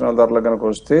అనుకున్న అంచనా ధరలు కనుక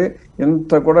వస్తే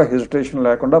ఇంత కూడా హెజిటేషన్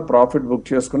లేకుండా ప్రాఫిట్ బుక్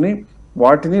చేసుకుని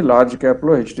వాటిని లార్జ్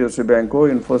క్యాప్లో హెచ్డిఎఫ్సి బ్యాంకు,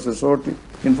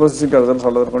 ఇన్ఫోసిస్ ఇంకా రిజల్ట్స్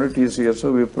అనుకోండి, టీసీఎస్,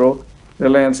 విప్రో,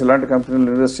 రిలయన్స్ ఇలాంటి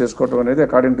కంపెనీలు ఇన్వెస్ట్ చేసుకోవడం అనేది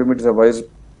according to me it's a wise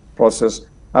process.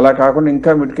 అలా కాకుండా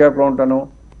ఇంకా మిడ్ క్యాప్లో ఉంటాను,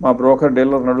 మా బ్రోకర్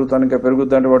డీలర్ని అడుగుతాను ఇంకా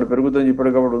పెరుగుద్ది అంటే వాడు పెరుగుద్దని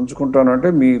చెప్పాడు కాబట్టి ఉంచుకుంటాను అంటే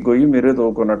మీ గొయ్యి మీరే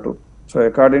తవ్వుకున్నట్టు. సో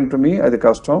అకార్డింగ్ టు మీ అది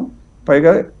కష్టం.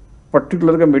 పైగా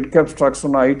పర్టికులర్గా మిడ్ క్యాప్ స్టాక్స్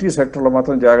ఉన్న ఐటీ సెక్టర్లో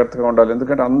మాత్రం జాగ్రత్తగా ఉండాలి.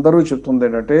 ఎందుకంటే అందరూ చెప్తుంది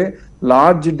ఏంటంటే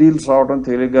లార్జ్ డీల్స్ రావడం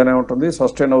తేలిగ్గానే ఉంటుంది,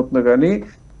 సస్టైన్ అవుతుంది, కానీ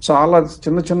చాలా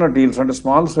చిన్న డీల్స్ అంటే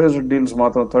స్మాల్ సైజ్ డీల్స్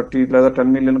మాత్రం 30 లేదా 10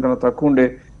 మిలియన్ కన్నా తక్కువ ఉండే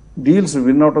డీల్స్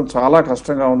విన్ అవడం చాలా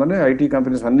కష్టంగా ఉందని ఐటీ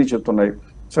కంపెనీస్ అన్నీ చెప్తున్నాయి.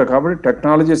 సో కాబట్టి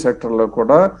టెక్నాలజీ సెక్టర్లో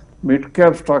కూడా మిడ్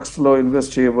క్యాప్ స్టాక్స్లో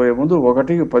ఇన్వెస్ట్ చేయబోయే ముందు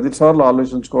 1-10 సార్లు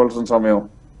ఆలోచించుకోవాల్సిన సమయం.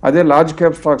 అదే లార్జ్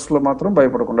క్యాప్ స్టాక్స్లో మాత్రం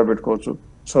భయపడకుండా పెట్టుకోవచ్చు.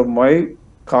 So my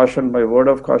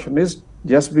word of caution is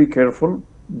just be careful,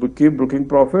 keep booking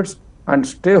profits and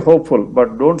stay hopeful,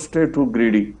 but don't stay two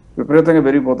greedy. విపరీతంగా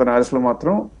పెరిగిపోతున్న ఆశలు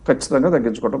మాత్రం ఖచ్చితంగా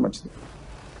తగ్గించుకోవడం మంచిది.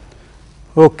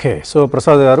 ఓకే, సో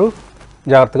ప్రసాద్ గారు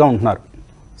జాగ్రత్తగా ఉంటున్నారు.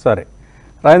 సరే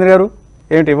రాజేంద్ర గారు,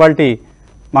 ఏమిటి ఇవాళ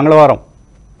మంగళవారం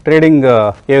ట్రేడింగ్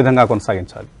ఏ విధంగా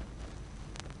కొనసాగించాలి?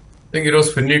 ఈరోజు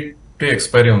ఫినిటీ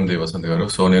ఎక్స్పైరీ ఉంది వసంత్ గారు.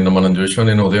 సో నిన్న మనం చూసాం,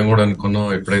 నేను ఉదయం కూడా అనుకున్నాం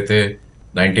ఎప్పుడైతే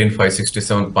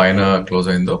 19,567 పైన క్లోజ్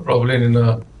అయిందో ప్రాబ్లీ నిన్న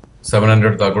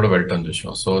 700 దాకా కూడా వెళ్ళటం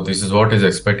చూసాం. So this is what is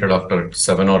expected after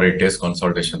 7 or 8 days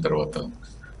consultation తర్వాత.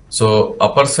 So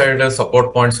upper side support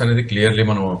points అనేది క్లియర్లీ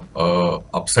మనం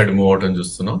అప్ సైడ్ మూవ్ అవటం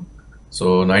చూస్తున్నాం. So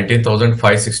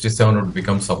 19,567 would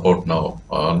become support now.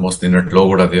 Almost నిన్నట్లో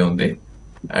కూడా అదే ఉంది.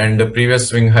 అండ్ ప్రీవియస్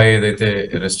స్వింగ్ హై ఏదైతే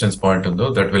రెసిస్టెన్స్ పాయింట్ ఉందో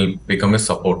that will become a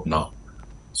support now.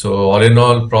 So all in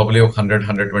all probably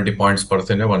 100-120 points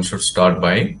పడితేనే one should start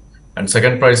buying. And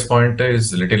second price point is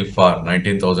little far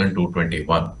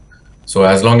 19,221. So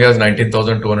as long as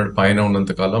 19,200 పైన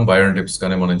ఉన్నంత కాలం by on dips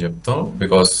గానే మనం చెప్తాం.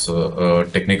 Because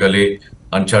technically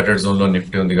Uncharted zone లో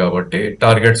Nifty ఉంది కాబట్టి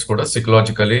targets కూడా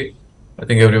సికలాజికలీ ఐ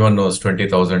థింక్ ఎవ్రీవన్ నోస్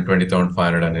 20,000,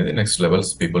 20,500 అనేది next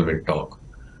levels people will talk.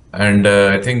 And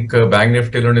I think bank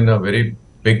నిఫ్టీలో నిన్న వెరీ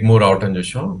బిగ్ మూవ్ రావటం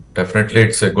చూసాం. Definitely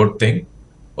it's a good thing.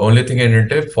 Only thing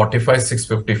ఏంటంటే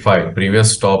 45,655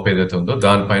 ప్రీవియస్ టాప్ ఏదైతే ఉందో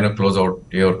దానిపైన క్లోజ్ అవుట్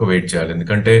అయ్యే వరకు వెయిట్ చేయాలి.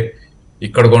 ఎందుకంటే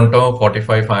ఇక్కడ కొంటాం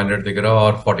 45,500 దగ్గర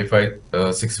ఆర్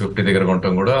 45,650 దగ్గర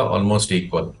కొంటాం కూడా ఆల్మోస్ట్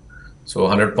ఈక్వల్. సో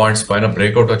 100 పాయింట్స్ పైన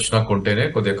బ్రేక్అవుట్ వచ్చినా కొంటేనే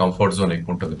కొద్దిగా కంఫర్ట్ జోన్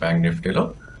ఎక్కువ ఉంటుంది బ్యాంక్ నిఫ్టీలో.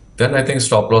 Then I think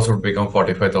stop loss would become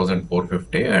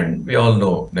 45,450 and we all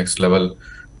know next level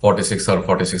 46 or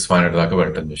 46,500 దాకా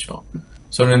వెళ్ళటం చూసాం.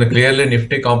 సో నేను క్లియర్లీ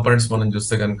నిఫ్టీ కాంపోనెంట్స్ మనం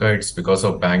చూస్తే కనుక it's because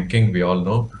of banking, we all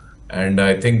know. And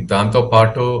I think దాంతో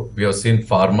పాటు we have seen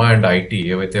pharma and IT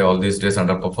ఏవైతే all these days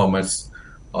under performance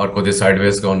are కొద్దిగా సైడ్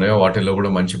వేస్ గా ఉన్నాయో వాటిల్లో కూడా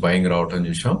మంచి బయింగ్ రావటం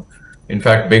చూసాం.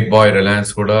 ఇన్ఫాక్ట్ బిగ్ బాయ్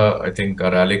రిలయన్స్ కూడా ఐ థింక్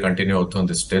ర్యాలీ కంటిన్యూ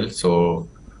అవుతుంది స్టిల్. సో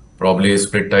ప్రాబ్లీ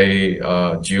స్ప్లిట్ అయ్యి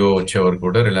జియో వచ్చే వరకు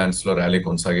కూడా రిలయన్స్ లో ర్యాలీ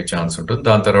కొనసాగే ఛాన్స్ ఉంటుంది.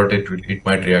 దాని తర్వాత it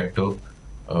might react to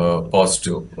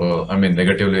positive, I mean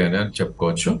negatively అని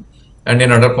చెప్పుకోవచ్చు. అండ్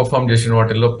నేను అండర్ పర్ఫార్మ్ చేసిన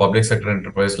వాటిల్లో public sector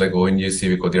enterprise like ONGC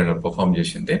కొద్దిగా అండర్ పర్ఫార్మ్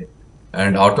చేసింది.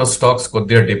 అండ్ ఆటో స్టాక్స్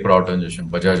కొద్దిగా డిప్ రావటం చూసాం.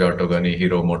 బజాజ్ ఆటో కానీ,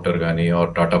 హీరో మోటార్ కానీ,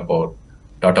 ఆర్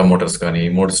టాటా మోటార్స్ కానీ,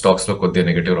 ఈ 3 స్టాక్స్ లో కొద్దిగా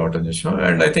నెగటివ్ రావటం చూసాం.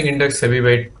 And I think index heavy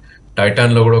weight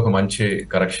Titan లో కూడా ఒక మంచి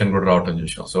కరెక్షన్ కూడా రావటం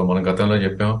చూసాం. సో మనం గతంలో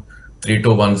చెప్పాం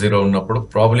 3210 ఉన్నప్పుడు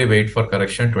probably wait for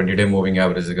correction 20-day moving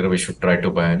average దగ్గర we should try to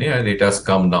buy అని. And it has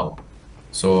come now.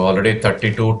 So already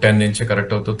 3210 నుంచి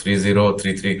కరెక్ట్ అవుతూ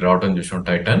 3033 రావటం చూసాం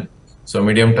Titan. So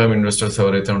medium term investors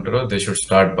ఎవరైతే ఉంటారో they should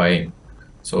start buying.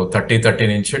 So 3030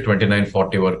 నుంచి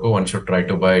 2940 వరకు one should try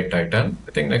to buy Titan.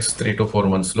 I think next 3 to 4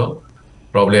 months లో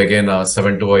probably again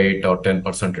 7 to 8 or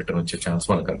 10% return వచ్చే ఛాన్స్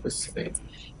మనకు కనిపిస్తుంది.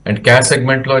 అండ్ క్యాష్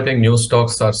సెగ్మెంట్ లో I think new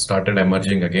stocks are started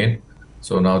emerging again.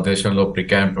 So నా ఉద్దేశంలో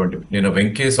ప్రికామ్ 20 నేను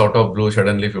Venky's out of blue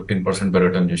suddenly 15%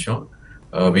 పెరగటం చూసాం.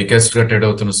 వీకెస్ట్ గా ట్రేడ్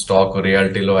అవుతున్న స్టాక్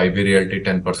రియాలిటీలో ఐబీ రియాలిటీ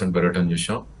 10% పెరగటం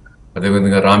చూసాం.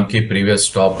 అదేవిధంగా రామ్కి ప్రీవియస్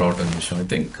స్టాప్ రావటం చూసాం. ఐ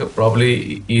థింక్ ప్రాబ్లీ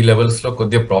ఈ లెవెల్స్ లో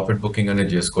కొద్దిగా ప్రాఫిట్ బుకింగ్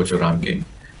అనేది చేసుకోవచ్చు రామ్కి,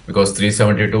 because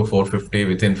 370 to 450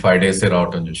 with in 5 days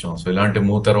రావటం చూసాం. సో ఇలాంటి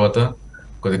మూవ్ తర్వాత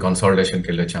కొద్ది కన్సాలిడేషన్కి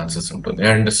వెళ్ళే ఛాన్సెస్ ఉంటుంది.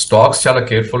 అండ్ స్టాక్స్ చాలా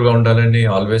కేర్ఫుల్ గా ఉండాలని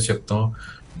ఆల్వేస్ చెప్తాం,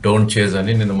 డోంట్ చేజ్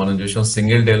అని. నేను మనం చూసాం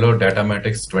సింగిల్ డేలో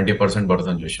డేటామాటిక్స్ 20%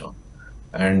 పడుతుంది చూసాం.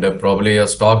 అండ్ ప్రాబ్లీ ఆ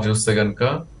స్టాక్ చూస్తే కనుక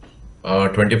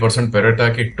 20%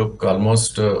 పెరటాకి టుక్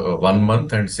ఆల్మోస్ట్ 1 month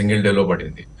అండ్ సింగిల్ డేలో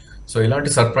పడింది. సో ఇలాంటి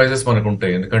సర్ప్రైజెస్ మనకు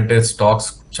ఉంటాయి, ఎందుకంటే స్టాక్స్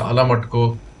చాలా మటుకు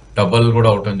డబల్ కూడా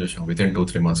అవటం చూసాం with in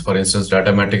 2-3 months. For instance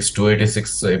డేటామాటిక్స్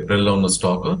 286 ఏప్రిల్లో ఉన్న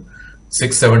స్టాక్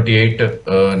 678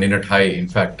 నిన్నటి హై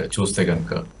ఇన్ఫాక్ట్ చూస్తే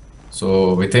కనుక. సో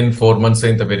విత్ ఇన్ 4 months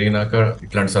ఇంత పెరిగినాక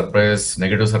ఇట్లాంటి సర్ప్రైజెస్,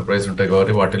 నెగటివ్ సర్ప్రైజ్ ఉంటాయి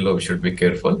కాబట్టి వాటిల్లో we should be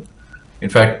careful.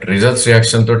 In fact results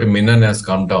reaction తోటి Menon has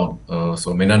come down. So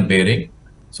Menon bearing,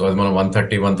 so అది మనం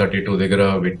 130, 132 దగ్గర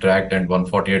వి ట్రాక్డ్ అండ్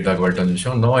 148 దాకా వెళ్ళటం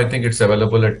చూసాం. No I think it's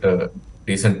available at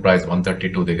decent price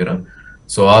 132 దగ్గర.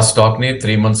 సో ఆ స్టాక్ ని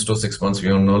 3 months to 6 months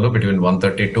వ్యూ ఉన్న బిట్వీన్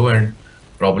 132 అండ్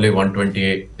ప్రాబ్లీ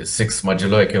 126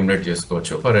 మధ్యలో అక్యుములేట్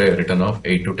చేసుకోవచ్చు for a return of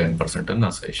 8 to 10% అని నా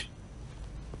suggestion.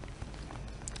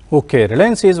 Okay,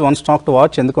 Reliance is one stock to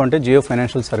watch. ఎందుకంటే Jio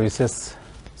financial services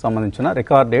సంబంధించిన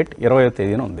రికార్డ్ డేట్ 20వ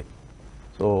తేదీన ఉంది.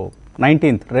 సో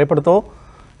 19th రేపటితో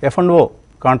F&O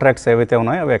కాంట్రాక్ట్స్ ఏవైతే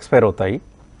ఉన్నాయో అవి ఎక్స్పైర్ అవుతాయి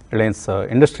రిలయన్స్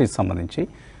ఇండస్ట్రీస్ సంబంధించి.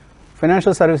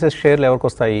 ఫైనాన్షియల్ సర్వీసెస్ షేర్లు ఎవరికి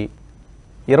వస్తాయి?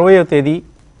 20వ తేదీ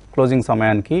క్లోజింగ్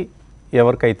సమయానికి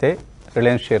ఎవరికైతే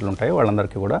రిలయన్స్ షేర్లు ఉంటాయో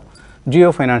వాళ్ళందరికీ కూడా Jio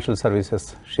financial services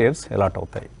shares allot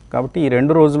అవుతాయి. కాబట్టి ఈ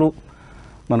 2 రోజులు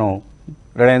మనం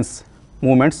రిలయన్స్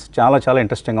మూమెంట్స్ చాలా చాలా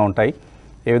ఇంట్రెస్టింగ్గా ఉంటాయి.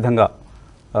 ఏ విధంగా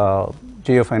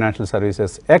Jio financial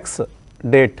services X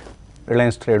date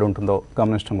Reliance trade ఉంటుందో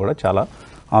గమనించడం కూడా చాలా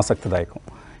ఆసక్తిదాయకం.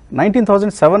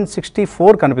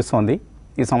 19,764 కనిపిస్తోంది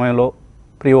ఈ సమయంలో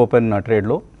pre open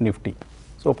ట్రేడ్లో Nifty.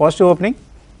 So positive opening,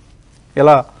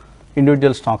 ఎలా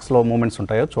ఇండివిజువల్ స్టాక్స్లో మూమెంట్స్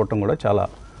ఉంటాయో చూడటం కూడా చాలా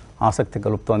ఆసక్తి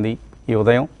కలుపుతోంది ఈ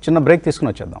ఉదయం. చిన్న బ్రేక్ తీసుకుని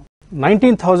వచ్చేద్దాం.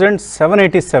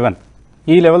 19,787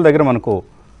 ఈ లెవెల్ దగ్గర మనకు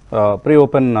pre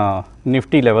open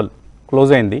Nifty level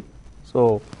close అయింది. సో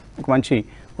ఒక మంచి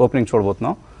ఓపెనింగ్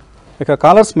చూడబోతున్నాం. ఇక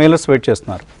కాలర్స్ మెయిలర్స్ వెయిట్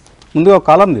చేస్తున్నారు. ముందుగా ఒక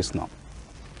కాలర్ని తీస్తున్నాం.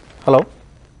 హలో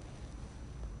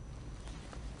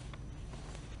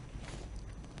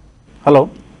హలో,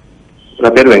 నా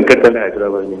పేరు వెంకట్ అండి,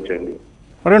 హైదరాబాద్ నుంచి అండి.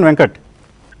 అరేండి వెంకట్.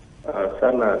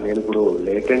 సార్ నేను ఇప్పుడు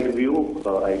latent view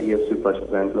IDFC first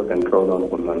bank లో ఎంటర్ అవుదాం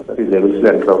అనుకున్నాను సార్. ఈ లెవెల్స్ లో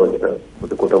ఎంటర్ అవ్వచ్చు సార్,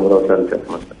 కుటుంబంలో సార్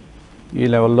చెప్పమని సార్. ఈ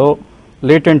లెవెల్లో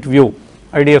latent view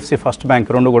IDFC first bank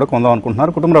రెండు కూడా కొందాం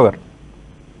అనుకుంటున్నారు కుటుంబరావు గారు?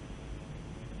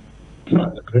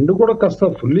 రెండు కూడా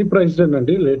కాస్త ఫుల్లీ ప్రైస్డ్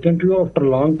అండి. Latent view after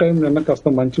long time నిన్న కాస్త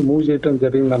మంచి మూవ్ చేయడం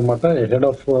జరిగింది అనమాట హెడ్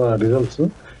ఆఫ్ రిజల్ట్స్.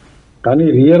 కానీ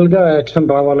రియల్ గా యాక్షన్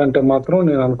రావాలంటే మాత్రం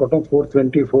నేను అనుకోవటం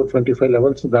 420, 425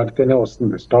 లెవెల్స్ దాటితేనే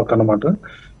వస్తుంది స్టాక్ అనమాట.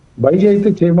 బై అయితే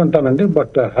చేయమంటానండి,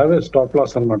 but have a stop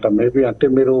loss అనమాట. మేబీ అంటే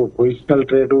మీరు పొజిషనల్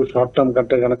ట్రేడ్ షార్ట్ టర్మ్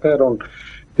కంటే కనుక అరౌండ్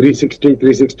 360,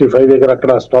 365 దగ్గర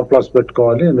అక్కడ స్టాప్ లాస్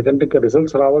పెట్టుకోవాలి. ఎందుకంటే ఇంకా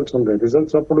రిజల్ట్స్ రావాల్సి ఉంది.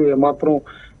 రిజల్ట్స్ అప్పుడు ఏమాత్రం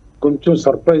కొంచెం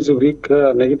సర్ప్రైజ్ వీక్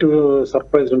నెగిటివ్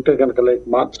సర్ప్రైజ్ ఉంటే కనుక, లైక్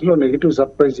మార్చ్ లో నెగిటివ్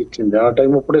సర్ప్రైజ్ ఇచ్చింది ఆ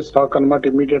టైం అప్పుడే స్టాక్ అనమాట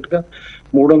ఇమీడియట్ గా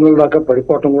 300 దాకా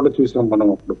పడిపోవటం కూడా చూసాం మనం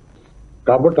అప్పుడు.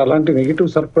 కాబట్టి అలాంటి నెగిటివ్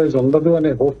సర్ప్రైజ్ ఉండదు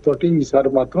అనే హోప్ తోటి ఈసారి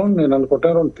మాత్రం నేను అనుకుంటా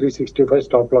అరౌండ్ 365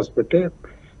 స్టాప్ లాస్ పెట్టి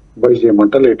by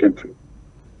చేయమంట latent view.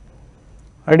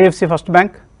 IDFC first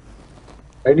bank,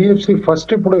 IDFC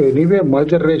first ఇప్పుడు ఎనీవే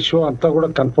మర్జర్ రేషియో అంతా కూడా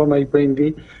కన్ఫర్మ్ అయిపోయింది.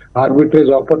 ఆర్బిట్రేజ్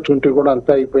ఆపర్చునిటీ కూడా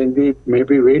అంతా అయిపోయింది.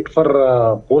 Maybe wait for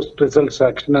post results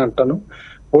action అంటాను.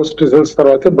 పోస్ట్ రిజల్ట్స్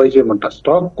తర్వాత బై చేయమంట.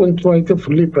 స్టాక్ కొంచెం అయితే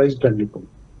ఫుల్లీ ప్రైస్డ్ అండి ఇప్పుడు.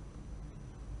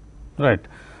 రైట్.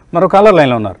 మరో కాలర్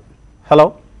లైన్లో ఉన్నారు. హలో,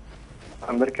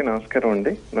 అందరికీ నమస్కారం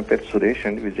అండి. నా పేరు సురేష్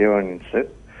అండి, విజయవాడ నుంచి సార్.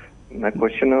 నా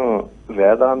question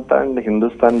Vedanta and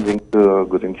Hindustan zinc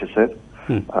గురించి సార్.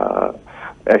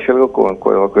 యాక్చువల్ గా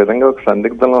ఒక విధంగా ఒక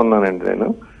సందిగ్ధంలో ఉన్నానండి నేను.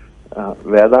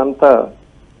 వేదాంత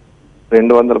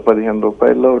 215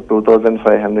 రూపాయల్లో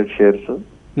 2500 షేర్స్,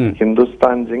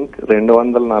 హిందుస్థాన్ జింక్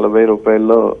 240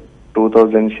 రూపాయల్లో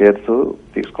 2000 షేర్స్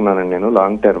తీసుకున్నానండి నేను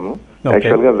లాంగ్ టర్మ్.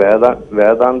 యాక్చువల్ గా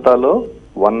వేదాంతలో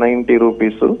 190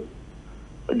 రూపీస్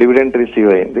డివిడెంట్ రిసీవ్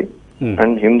అయింది.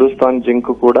 అండ్ హిందుస్థాన్ జింక్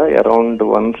కూడా అరౌండ్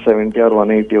 170 or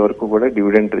 180 వరకు కూడా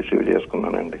డివిడెంట్ రిసీవ్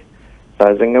చేసుకున్నానండి.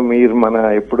 సహజంగా మీరు మన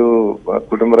ఎప్పుడు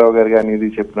కుటుంబరావు గారు కానీ ఇది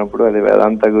చెప్పినప్పుడు అది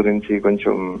వేదాంత గురించి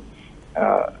కొంచెం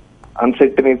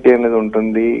అన్సర్టనిటీ అనేది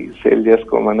ఉంటుంది, సేల్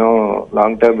చేసుకోమనో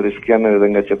లాంగ్ టర్మ్ రిస్క్ అనే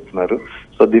విధంగా చెప్తున్నారు.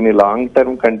 సో దీన్ని లాంగ్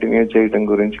టర్మ్ కంటిన్యూ చేయడం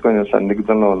గురించి కొంచెం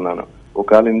సందిగ్ధంలో ఉన్నాను.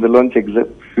 ఒకవేళ ఇందులోంచి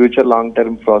ఫ్యూచర్ లాంగ్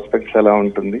టర్మ్ ప్రాస్పెక్ట్స్ ఎలా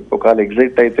ఉంటుంది, ఒకవేళ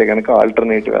ఎగ్జిట్ అయితే కనుక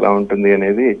ఆల్టర్నేటివ్ ఎలా ఉంటుంది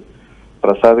అనేది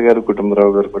ప్రసాద్ గారు,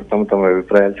 కుటుంబరావు గారు కూడా తమ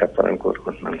అభిప్రాయాలు చెప్పాలని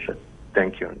కోరుకుంటున్నాను సార్.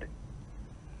 థ్యాంక్ యూ అండి.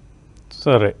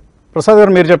 సరే ప్రసాద్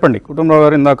గారు మీరు చెప్పండి. కుటుంబరావు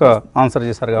గారు ఇందాక ఆన్సర్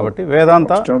చేశారు కాబట్టి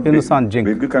వేదాంత, హిందుస్థాన్ జింక్.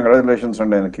 బిగ్ కంగ్రాచులేషన్స్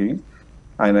అండి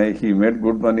ఆయన he made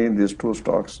good money in this 2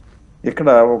 stocks. ఇక్కడ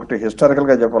ఒకటి హిస్టారికల్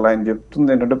గా చెప్పాలి, ఆయన చెప్తుంది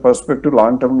ఏంటంటే పర్స్పెక్టివ్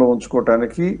లాంగ్ టర్మ్ లో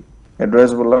ఉంచుకోవడానికి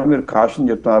అడ్వైజబుల్ లా మీరు కాషన్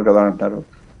చెప్తున్నారు కదా అంటారు.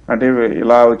 అంటే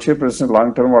ఇలా వచ్చే ప్రశ్న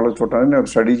లాంగ్ టర్మ్ వాళ్ళకి చూడటానికి నేను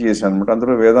స్టడీ చేశాను అనమాట.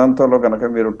 అందులో వేదాంతంలో కనుక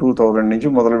మీరు 2000 నుంచి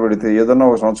మొదలు పెడితే ఏదైనా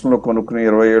ఒక సంవత్సరంలో కొనుక్కుని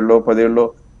 20 ఏళ్ళలో 10 ఏళ్ళలో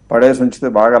పడేసి ఉంచితే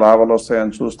బాగా లాభాలు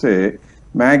వస్తాయని చూస్తే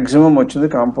మాక్సిమం వచ్చింది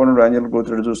కాంపౌండ్ యాన్యువల్ గ్రోత్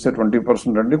రేట్ చూస్తే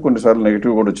 20% అండి. కొన్నిసార్లు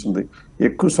నెగిటివ్ కూడా వచ్చింది.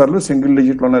 ఎక్కువ సార్లు సింగిల్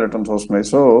డిజిట్ లోనే రిటర్న్స్ వస్తున్నాయి.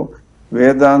 So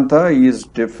Vedanta is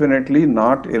definitely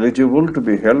not eligible to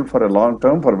be held for a long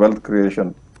term for wealth creation.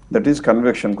 That is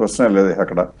conviction, question లేదు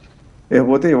అక్కడ.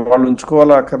 లేకపోతే వాళ్ళు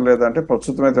ఉంచుకోవాలా అక్కర్లేదా అంటే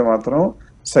ప్రస్తుతం అయితే మాత్రం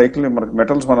సైకిల్ మనకి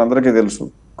మెటల్స్ మనందరికీ తెలుసు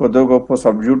కొద్దిగా గొప్ప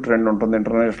సబ్జ్యూట్ ట్రెండ్ ఉంటుంది.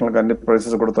 ఇంటర్నేషనల్ గా అన్ని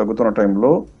ప్రైసెస్ కూడా తగ్గుతున్న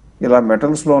టైంలో ఇలా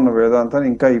మెటల్స్ లో ఉన్న వేదాంతాన్ని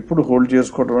ఇంకా ఇప్పుడు హోల్డ్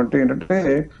చేసుకోవడం అంటే ఏంటంటే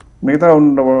మిగతా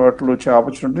ఉన్న వాటిలో వచ్చే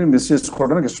ఆపర్చునిటీ మిస్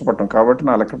చేసుకోవడానికి ఇష్టపడటం. కాబట్టి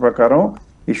నా లెక్క ప్రకారం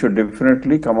ఈ should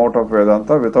definitely come out of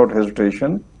Vedanta without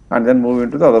hesitation and then move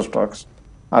in to the other stocks.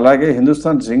 అలాగే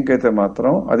హిందుస్థాన్ జింక్ అయితే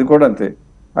మాత్రం అది కూడా అంతే.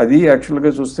 అది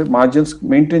యాక్చువల్గా చూస్తే మార్జిన్స్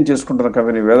మెయింటైన్ చేసుకుంటున్న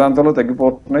కంపెనీ. వేదాంతంలో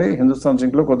తగ్గిపోతున్నాయి, హిందుస్థాన్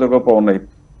జింక్ లో కొద్ది గొప్ప ఉన్నాయి.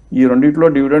 ఈ రెండింటిలో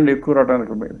డివిడెండ్ ఎక్కువ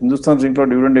రావడానికి, హిందుస్థాన్ జింక్ లో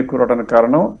డివిడెండ్ ఎక్కువ రావడానికి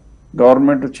కారణం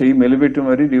గవర్నమెంట్ చెయ్యి మెలిపెట్టి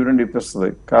మరీ డివిడెండ్ ఇప్పిస్తుంది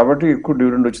కాబట్టి ఎక్కువ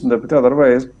డివిడెండ్ వచ్చింది తప్పితే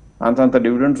అదర్వైజ్ అంతంత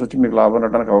డివిడెండ్స్ వచ్చి మీకు లాభం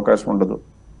రావడానికి అవకాశం ఉండదు.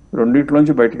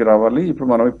 రెండింటిలోంచి బయటికి రావాలి. ఇప్పుడు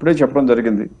మనం ఇప్పుడే చెప్పడం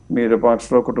జరిగింది, మీ రిమార్క్స్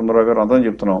లో కుటుంబరావు గారు అందరం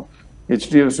చెప్తున్నాం.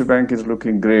 HDFC bank is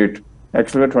looking great.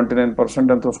 యాక్చువల్గా 29%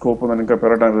 ఎంతో స్కోప్ ఉందని ఇంకా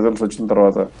పెరగడానికి రిజల్ట్స్ వచ్చిన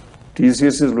తర్వాత.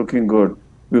 TCS is looking good,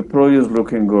 Wipro is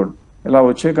looking good. ఇలా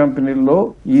వచ్చే కంపెనీల్లో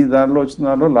ఈ దానిలో వచ్చిన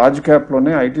దానిలో లార్జ్ క్యాప్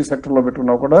లోనే ఐటీ సెక్టర్ లో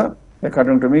పెట్టుకున్నా కూడా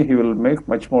according to me he will make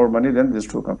much more money then this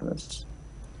 2 companies.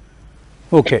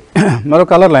 Okay, మరో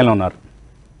కలర్ లైన్ లో ఉన్నారు.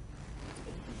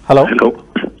 Hello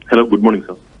hello good morning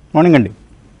sir. Morning అండి.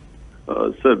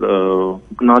 సార్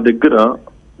నా దగ్గర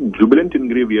జుబిలెంట్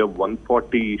ఇంగ్రీవియా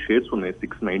 140 షేర్స్ ఉన్నాయి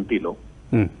 690లో,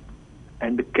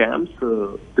 అండ్ క్యామ్స్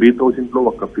 3000 లో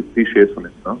ఒక 50 షేర్స్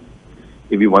ఉన్నాయి సార్.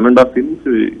 ఇవి 1.5 years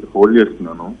హోల్డ్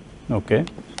చేస్తున్నాను. ఓకే,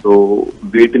 సో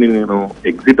వీటిని నేను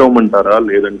ఎగ్జిట్ అవ్వమంటారా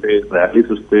లేదంటే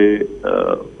ర్యాలీస్ వస్తే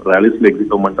ర్యాలీస్ లో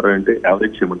ఎగ్జిట్ అవ్వమంటారా అంటే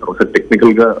యావరేజ్ చేయమంటారా? ఒకసారి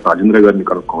టెక్నికల్ గా రాజేంద్ర గారిని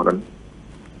కనుక్కోవాలని.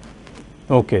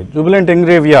 ఓకే, జుబిలెంట్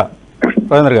ఇంగ్రీవియా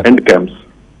రాజేంద్ర గారు. And cams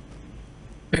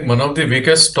one of the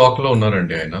weakest stock లో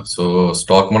ఉన్నారండి ఆయన. సో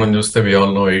స్టాక్ మనం చూస్తే వి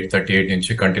ఆల్ నో 838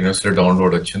 నుంచి కంటిన్యూస్లీ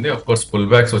డౌన్వర్డ్ వచ్చింది. అఫ్ కోర్స్ పుల్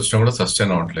బ్యాక్స్ వచ్చినా కూడా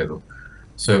సస్టైన్ అవ్వట్లేదు.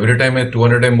 So every time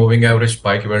 200 moving average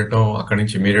పైకి వెళ్ళటం, అక్కడ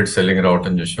నుంచి ఇమీడియట్ సెల్లింగ్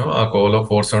రావటం చూసాం. ఆ కోలో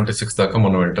 476 దాకా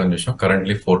మనం వెళ్ళటం చూసాం.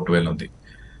 కరెంట్లీ 412 ఉంది.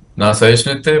 నా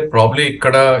సజెషన్ అయితే ప్రాబ్లీ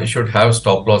ఇక్కడ you should have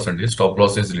stop loss అండి. Stop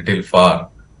loss is little far.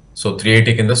 So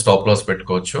 380 కింద స్టాప్ లాస్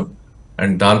పెట్టుకోవచ్చు.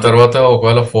 అండ్ దాని తర్వాత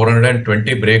ఒకవేళ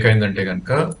 420 బ్రేక్ అయిందంటే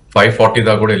కనుక 540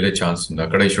 దాకా కూడా వెళ్ళే ఛాన్స్ ఉంది.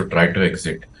 అక్కడ you should try to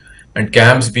exit. And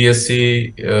cams, BSc,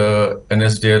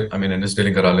 NSDL, NSDL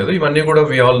ఇంకా రాలేదు. ఇవన్నీ కూడా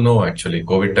we all know actually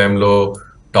Covid టైంలో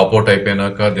టాప్ అవుట్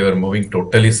అయిపోయినాక they are moving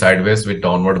totally side ways with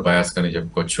downward bias అని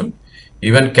చెప్పుకోవచ్చు.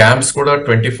 ఈవెన్ క్యామ్స్ కూడా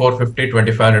 2450,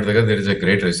 2500 దగ్గర there is a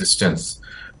great resistance.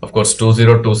 Of course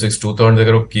 2026, 2000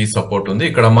 దగ్గర ఒక కీ సపోర్ట్ ఉంది.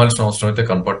 ఇక్కడ అమ్మాల్సిన అవసరం అయితే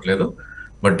కనపట్లేదు.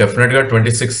 బట్ డెఫినెట్ గా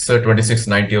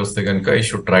 2690 వస్తే కనుక ఈ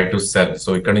should try to cell. So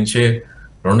ఇక్కడ నుంచి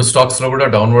 2 స్టాక్స్ లో కూడా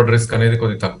డౌన్వర్డ్ రిస్క్ అనేది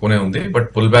కొద్దిగా తక్కువనే ఉంది. బట్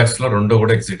పుల్ బ్యాక్స్ లో 2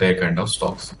 కూడా ఎగ్జిట్ అయ్యే కైండ్ ఆఫ్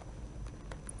స్టాక్స్.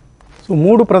 సో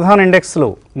 3 ప్రధాన ఇండెక్స్లు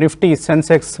నిఫ్టీ,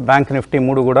 సెన్సెక్స్, బ్యాంక్ నిఫ్టీ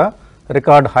 3 కూడా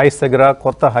రికార్డ్ హైస్ దగ్గర,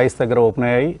 కొత్త హైస్ దగ్గర ఓపెన్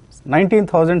అయ్యాయి.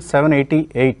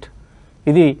 19,788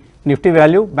 ఇది నిఫ్టీ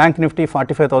వాల్యూ. బ్యాంక్ నిఫ్టీ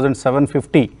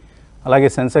 45,750, అలాగే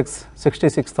సెన్సెక్స్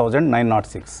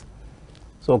 66,906.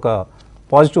 సో ఒక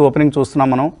పాజిటివ్ ఓపెనింగ్ చూస్తున్నాం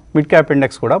మనం. మిడ్ క్యాప్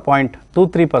ఇండెక్స్ కూడా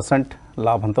 0.23%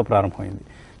 లాభంతో ప్రారంభమైంది.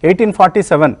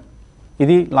 1847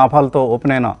 ఇది లాభాలతో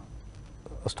ఓపెన్ అయిన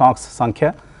స్టాక్స్ సంఖ్య.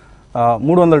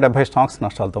 370 స్టాక్స్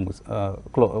నష్టాలతో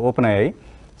ఓపెన్ అయ్యాయి.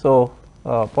 So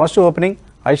positive opening.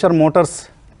 Eicher Motors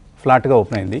ఫ్లాట్గా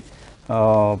ఓపెన్ అయింది.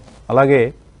 అలాగే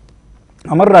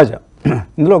అమర్ రాజా,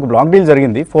 ఇందులో ఒక బ్లాక్ డీల్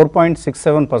జరిగింది.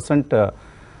 4.67%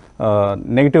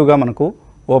 నెగిటివ్గా మనకు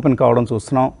ఓపెన్ కావడం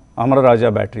చూస్తున్నాం అమర్ రాజా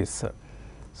batteries.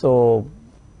 So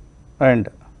and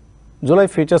July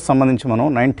futures సంబంధించి మనం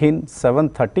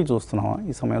 19,730 చూస్తున్నామా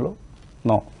ఈ సమయంలో?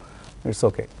 No, it's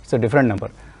okay, it's a different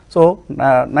number. So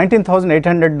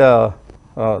 19,800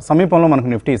 సమీపంలో మనకు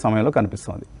నిఫ్టీ ఈ సమయంలో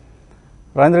కనిపిస్తుంది.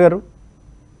 రాజేంద్ర గారు.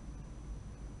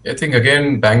 I think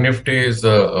again, Bank Nifty is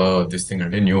this thing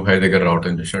and new high దగ్గర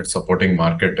రావటం చూసిన supporting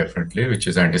market definitely which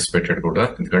is anticipated కూడా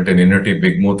ఎందుకంటే నిన్నటి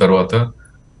బిగ్ మూవ్ తర్వాత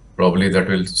probably that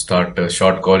will start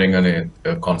short calling అనే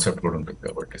కాన్సెప్ట్ కూడా ఉంటుంది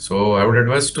కాబట్టి so I would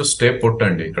advice to stay put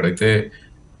అండి ఇక్కడైతే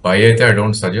బై అయితే I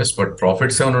don't suggest but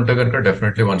profits ఏమైనా ఉంటే కనుక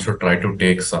definitely one should try to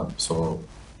take some so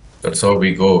that's how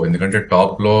we go ఎందుకంటే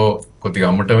టాప్ లో కొద్దిగా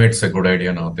అమ్మటం ఇట్స్ ఎ గుడ్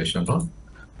ఐడియా నా ఉద్దేశంలో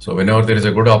So whenever there is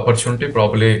a good opportunity,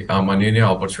 probably money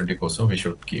opportunity కోసం we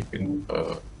should keep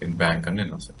in bank and in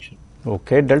section.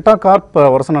 Okay delta Corp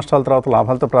వరుస నష్టాల తర్వాత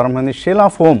లాభాలతో ప్రారంభమైంది. షీలా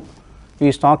ఫోమ్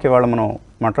ఈ స్టాక్ ఇవాళ మనం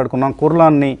మాట్లాడుకున్నాం.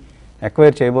 కుర్లాన్ని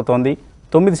ఎక్వైర్ చేయబోతోంది.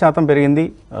 9% పెరిగింది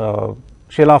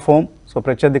షీలా ఫోమ్. సో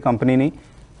ప్రత్యర్థి కంపెనీని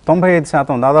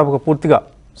 95% దాదాపుగా పూర్తిగా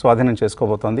స్వాధీనం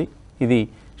చేసుకోబోతోంది. ఇది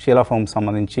షీలా ఫోమ్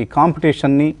సంబంధించి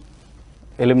కాంపిటీషన్ని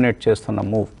ఎలిమినేట్ చేస్తున్న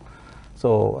మూవ్. సో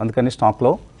అందుకని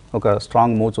స్టాక్లో ఒక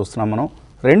స్ట్రాంగ్ మూవ్ చూస్తున్నాం మనం.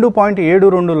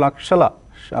 2.72 లక్షల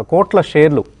కోట్ల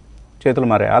షేర్లు చేతులు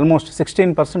మారాయి. Almost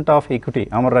 16% of equity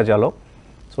Amar రాజాలో.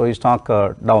 So ఈ స్టాక్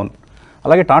డౌన్.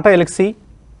 అలాగే టాటా ఎలక్సీ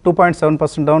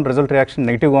 2.7% డౌన్. రిజల్ట్ రియాక్షన్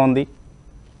నెగిటివ్గా ఉంది.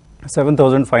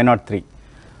 7,503.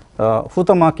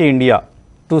 హుతమాకి ఇండియా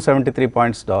 273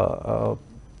 పాయింట్స్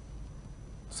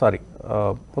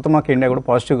హుతమాకి ఇండియా కూడా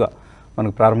పాజిటివ్గా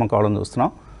మనకు ప్రారంభం కావడం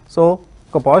చూస్తున్నాం. సో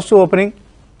ఒక positive opening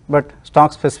but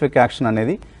stock specific action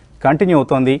అనేది కంటిన్యూ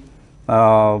అవుతోంది.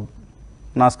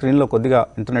 నా స్క్రీన్లో కొద్దిగా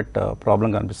ఇంటర్నెట్ ప్రాబ్లం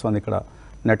కనిపిస్తుంది. ఇక్కడ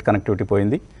నెట్ కనెక్టివిటీ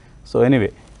పోయింది. సో ఎనీవే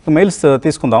మెయిల్స్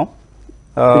తీసుకుందాం.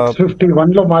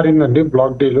 651 మారిందండి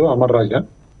black deal Amar Raja.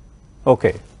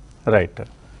 Okay right.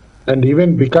 And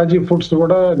even Bikaji foods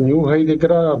కూడా న్యూ హై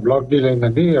దగ్గర బ్లాక్ డీల్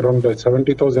అయిందండి. అరౌండ్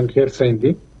 70,000 షేర్స్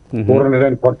అయింది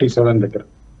 447 దగ్గర.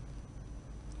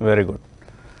 Very good.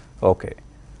 Okay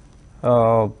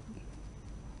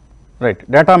right.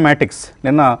 Data మ్యాటిక్స్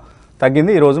నిన్న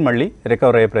తగ్గింది, ఈరోజు మళ్ళీ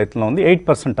రికవర్ అయ్యే ప్రయత్నంలో ఉంది.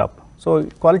 8% అప్. సో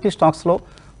క్వాలిటీ స్టాక్స్లో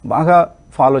బాగా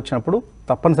ఫాల్ వచ్చినప్పుడు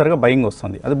తప్పనిసరిగా బయింగ్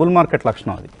వస్తుంది. అది బుల్ మార్కెట్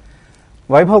లక్షణం. అది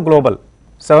వైభవ్ గ్లోబల్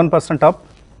 7% అప్.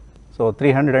 సో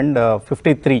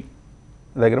 353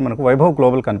 దగ్గర మనకు వైభవ్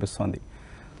గ్లోబల్ కనిపిస్తుంది.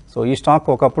 సో ఈ స్టాక్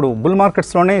ఒకప్పుడు బుల్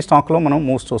మార్కెట్స్లోనే ఈ స్టాక్లో మనం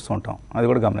మూవ్స్ చూస్తూ ఉంటాం, అది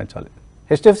కూడా గమనించాలి.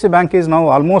 HDFC bank is now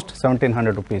almost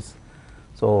 1,700 rupees.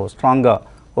 So స్ట్రాంగ్గా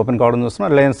ఓపెన్ కావడం చూస్తున్నాం.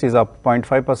 Reliance is up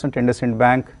 0.5%. IndusInd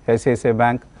bank, ICICI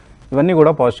bank ఇవన్నీ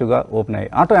కూడా పాజిటివ్గా ఓపెన్ అయ్యాయి.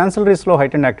 ఆటో యాన్సిలరీస్లో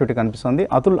హైట్ అండ్ యాక్టివిటీ కనిపిస్తుంది.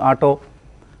 అతుల్ ఆటో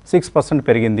 6%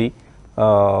 పెరిగింది.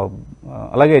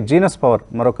 అలాగే జీనస్ పవర్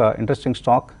మరొక ఇంట్రెస్టింగ్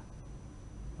స్టాక్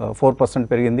 4%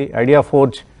 పెరిగింది. ఐడియా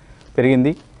ఫోర్జ్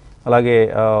పెరిగింది. అలాగే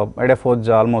ఐడియా ఫోర్జ్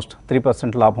ఆల్మోస్ట్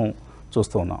 3% లాభం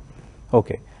చూస్తూ ఉన్నాం.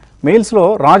 ఓకే మెయిల్స్లో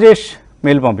రాజేష్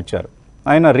మెయిల్ పంపించారు.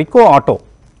 ఆయన రికో ఆటో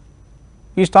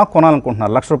ఈ స్టాక్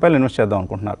కొనాలనుకుంటున్నారు. ₹1,00,000 ఇన్వెస్ట్ చేద్దాం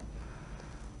అనుకుంటున్నారు.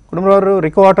 కుటుంబరావు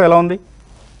రికో ఆటో ఎలా ఉంది?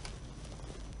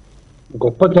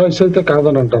 గొప్ప చాయిస్ అయితే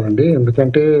కాదని అంటానండి.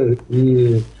 ఎందుకంటే ఈ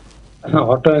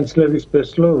ఆటో యాన్సిలరీ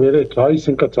స్పేస్ లో వేరే చాయిస్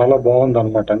ఇంకా చాలా బాగుంది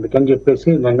అనమాట. అందుకని చెప్పేసి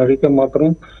నన్ను అడిగితే మాత్రం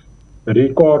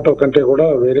రీకో ఆటో కంటే కూడా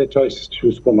వేరే చాయిస్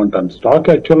చూసుకోమంటాను. స్టాక్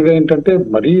యాక్చువల్ గా ఏంటంటే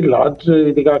మరీ లార్జ్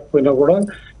ఇది కాకపోయినా కూడా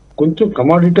కొంచెం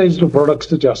కమాడిటైజ్డ్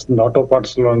ప్రొడక్ట్స్ చేస్తుంది ఆటో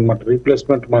పార్ట్స్ లో అనమాట.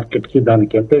 రీప్లేస్మెంట్ మార్కెట్ కి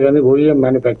దానికి అంతేగాని ఓఈఎం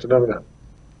మ్యానుఫ్యాక్చరర్ గా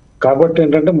కాబట్టి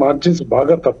ఏంటంటే మార్జిన్స్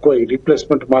బాగా తక్కువ ఈ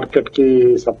రీప్లేస్మెంట్ మార్కెట్ కి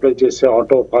సప్లై చేసే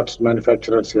ఆటో పార్ట్స్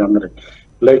మ్యానుఫ్యాక్చరర్స్ అందరికి.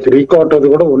 లైక్ రీకో ఆటోది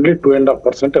కూడా ఓన్లీ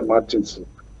 2.5% మార్జిన్స్.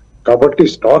 కాబట్టి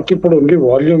స్టాక్ ఇప్పుడు ఓన్లీ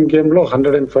వాల్యూమ్ గేమ్ లో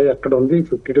 105 అక్కడ ఉంది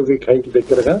 52 వీక్ హైక్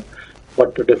దగ్గరగా.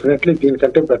 బట్ డెఫినెట్లీ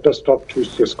దీనికంటే బెటర్ స్టాక్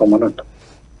చూస్ చేసుకోమని అంట.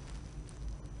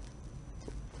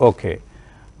 ఓకే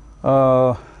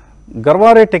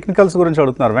గర్వారే టెక్నికల్స్ గురించి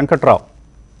అడుగుతున్నారు వెంకట్రావు.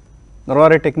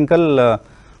 గర్వారే టెక్నికల్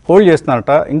హోల్డ్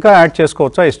చేస్తున్నారట, ఇంకా యాడ్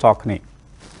చేసుకోవచ్చా ఈ స్టాక్ని?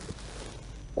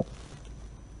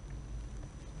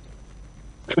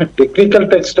 టెక్నికల్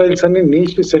టెక్స్టైల్స్ అని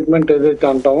నీష్ సెగ్మెంట్ ఏదైతే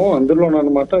అంటామో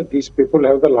అందులోనమాట these people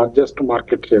have the largest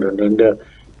market share and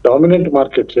dominant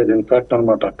market share in fact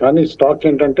అనమాట. కానీ స్టాక్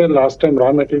ఏంటంటే last time raw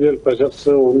material pressures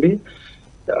ఉండి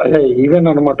ఈవెన్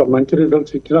అనమాట మంచి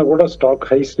రిజల్ట్స్ ఇచ్చినా కూడా స్టాక్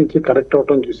హైస్ నుంచి కరెక్ట్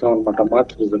అవటం చూసాం అనమాట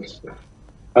March results.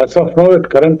 As of now at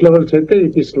current levels అయితే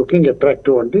ఇట్ ఈస్ లుకింగ్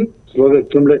అట్రాక్టివ్ అండి. స్లోగా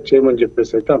అక్యుములేట్ చేయమని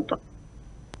చెప్పేసి అయితే అంటాం.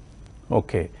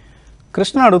 ఓకే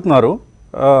కృష్ణ అడుగుతున్నారు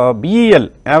బిఈఎల్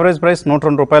యావరేజ్ ప్రైస్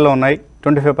 ₹102 ఉన్నాయి,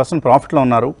 25% ప్రాఫిట్లో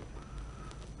ఉన్నారు.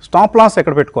 స్టాప్ లాస్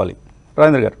ఎక్కడ పెట్టుకోవాలి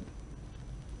రాజేంద్ర గారు?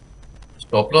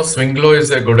 స్టాప్ లాస్ స్వింగ్ లో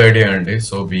ఇస్ ఏ గుడ్ ఐడియా అండి.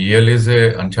 So BL is a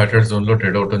Uncharted zone లో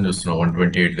ట్రేడ్ అవుట్ అని చూస్తున్నాం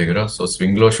 128 దగ్గర. సో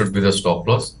స్వింగ్ లో should be the stop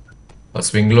loss.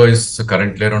 Swing లో ఇస్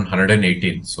కరెంట్లీ అరౌండ్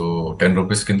 118. సో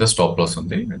 ₹10 కింద స్టాప్ లాస్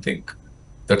ఉంది. I think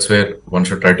that's where one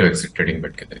should try to exit trading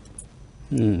bet కింద.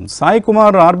 Sai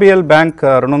Kumar RBL bank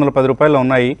 ₹210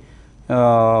 ఉన్నాయి,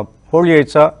 హోల్డ్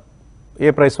చేయొచ్చా? ఏ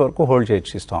ప్రైస్ వరకు హోల్డ్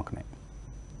చేయొచ్చు ఈ స్టాక్ని?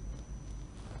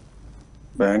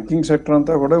 బ్యాంకింగ్ సెక్టర్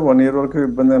అంతా కూడా 1 year వరకు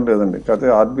ఇబ్బంది ఏం లేదండి. కాకపోతే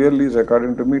RBL is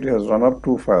according to me it has run up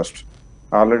too fast.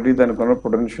 Already దానికి ఉన్న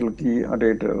పొటెన్షియల్కి అంటే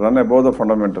it run above the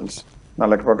fundamentals. నా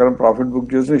లెక్క ప్రకారం ప్రాఫిట్ బుక్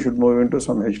చేసి should move in to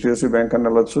some HDFC bank అని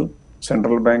వెళ్ళొచ్చు,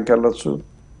 సెంట్రల్ బ్యాంక్ వెళ్ళొచ్చు.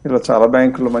 ఇలా చాలా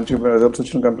బ్యాంకులు మంచి రిజల్ట్స్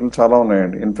వచ్చిన కంపెనీలు చాలా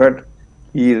ఉన్నాయండి. ఇన్ఫాక్ట్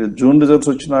ఈ జూన్ రిజల్ట్స్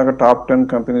వచ్చినాక టాప్ 10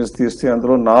 కంపెనీస్ తీస్తే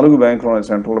అందులో 4 బ్యాంకులు ఉన్నాయి.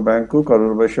 Central bank,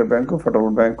 Karur Vysya bank,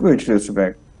 federal bank, HDFC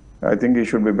bank. I think ఈ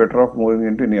should be better of moving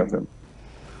in to any of them.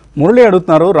 Murali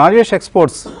అడుగుతున్నారు, రాజేష్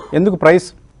ఎక్స్పోర్ట్స్ ఎందుకు ప్రైస్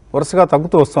వరుసగా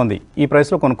తగ్గుతూ వస్తుంది, ఈ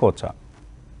ప్రైస్లో కొనుక్కోవచ్చా?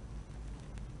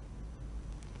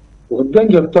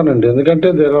 వద్దని చెప్తానండి, ఎందుకంటే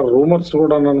దేర్ ఆర్ రూమర్స్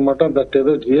కూడా అనమాట దట్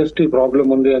ఏదో జిఎస్టీ ప్రాబ్లం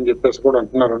ఉంది అని చెప్పేసి కూడా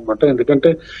అంటున్నారు అనమాట. ఎందుకంటే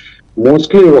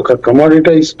మోస్ట్లీ ఒక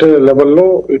కమాడిటైజ్డ్ లెవెల్లో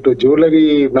ఇటు జ్యువెలరీ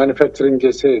మ్యానుఫ్యాక్చరింగ్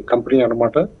చేసే కంపెనీ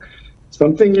అనమాట.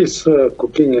 Something is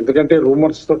cooking. ఎందుకంటే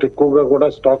రూమర్స్ తోటి ఎక్కువగా కూడా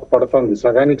స్టాక్ పడుతుంది.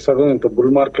 సగానికి సగం ఇంత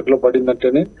బుల్ మార్కెట్ లో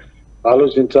పడిందంటేనే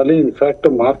ఆలోచించాలి. ఇన్ఫాక్ట్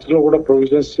మార్చ్ లో కూడా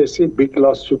ప్రొవిజన్స్ చేసి బిగ్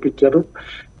లాస్ చూపించారు.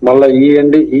 మళ్ళీ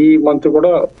ఈ మంత్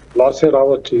కూడా లాసే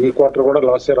రావచ్చు, ఈ క్వార్టర్ కూడా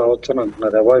లాసే రావచ్చు అని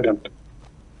అంటున్నారు. అవాయిడ్ అంటే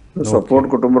సపోర్ట్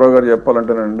కుటుంబరావు గారు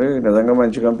చెప్పాలంటేనండి, నిజంగా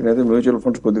మంచి కంపెనీ అయితే మ్యూచువల్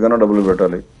ఫండ్స్ కొద్దిగానే డబ్బులు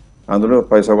పెట్టాలి. అందులో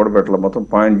పైసా కూడా పెట్టాలి. మొత్తం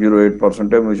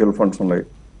 0.08% మ్యూచువల్ ఫండ్స్ ఉన్నాయి.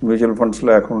 మ్యూచువల్ ఫండ్స్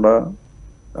లేకుండా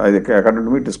అది according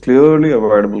to me it is clearly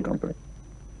avoidable company.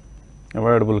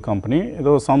 Avoidable company.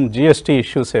 ఏదో సమ్ జిఎస్టీ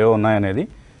ఇష్యూస్ ఏవో ఉన్నాయనేది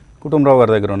కుటుంబరావు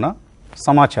గారి దగ్గర ఉన్న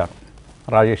సమాచారం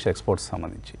రాజేష్ ఎక్స్పోర్ట్స్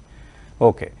సంబంధించి.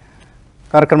 ఓకే,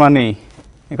 కార్యక్రమాన్ని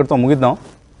ఇక్కడితో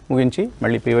ముగించి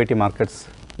మళ్ళీ పీవైటీ మార్కెట్స్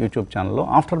యూట్యూబ్ ఛానల్లో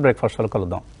ఆఫ్టర్ బ్రేక్ఫాస్ట్లో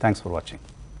కలుద్దాం. Thanks for watching.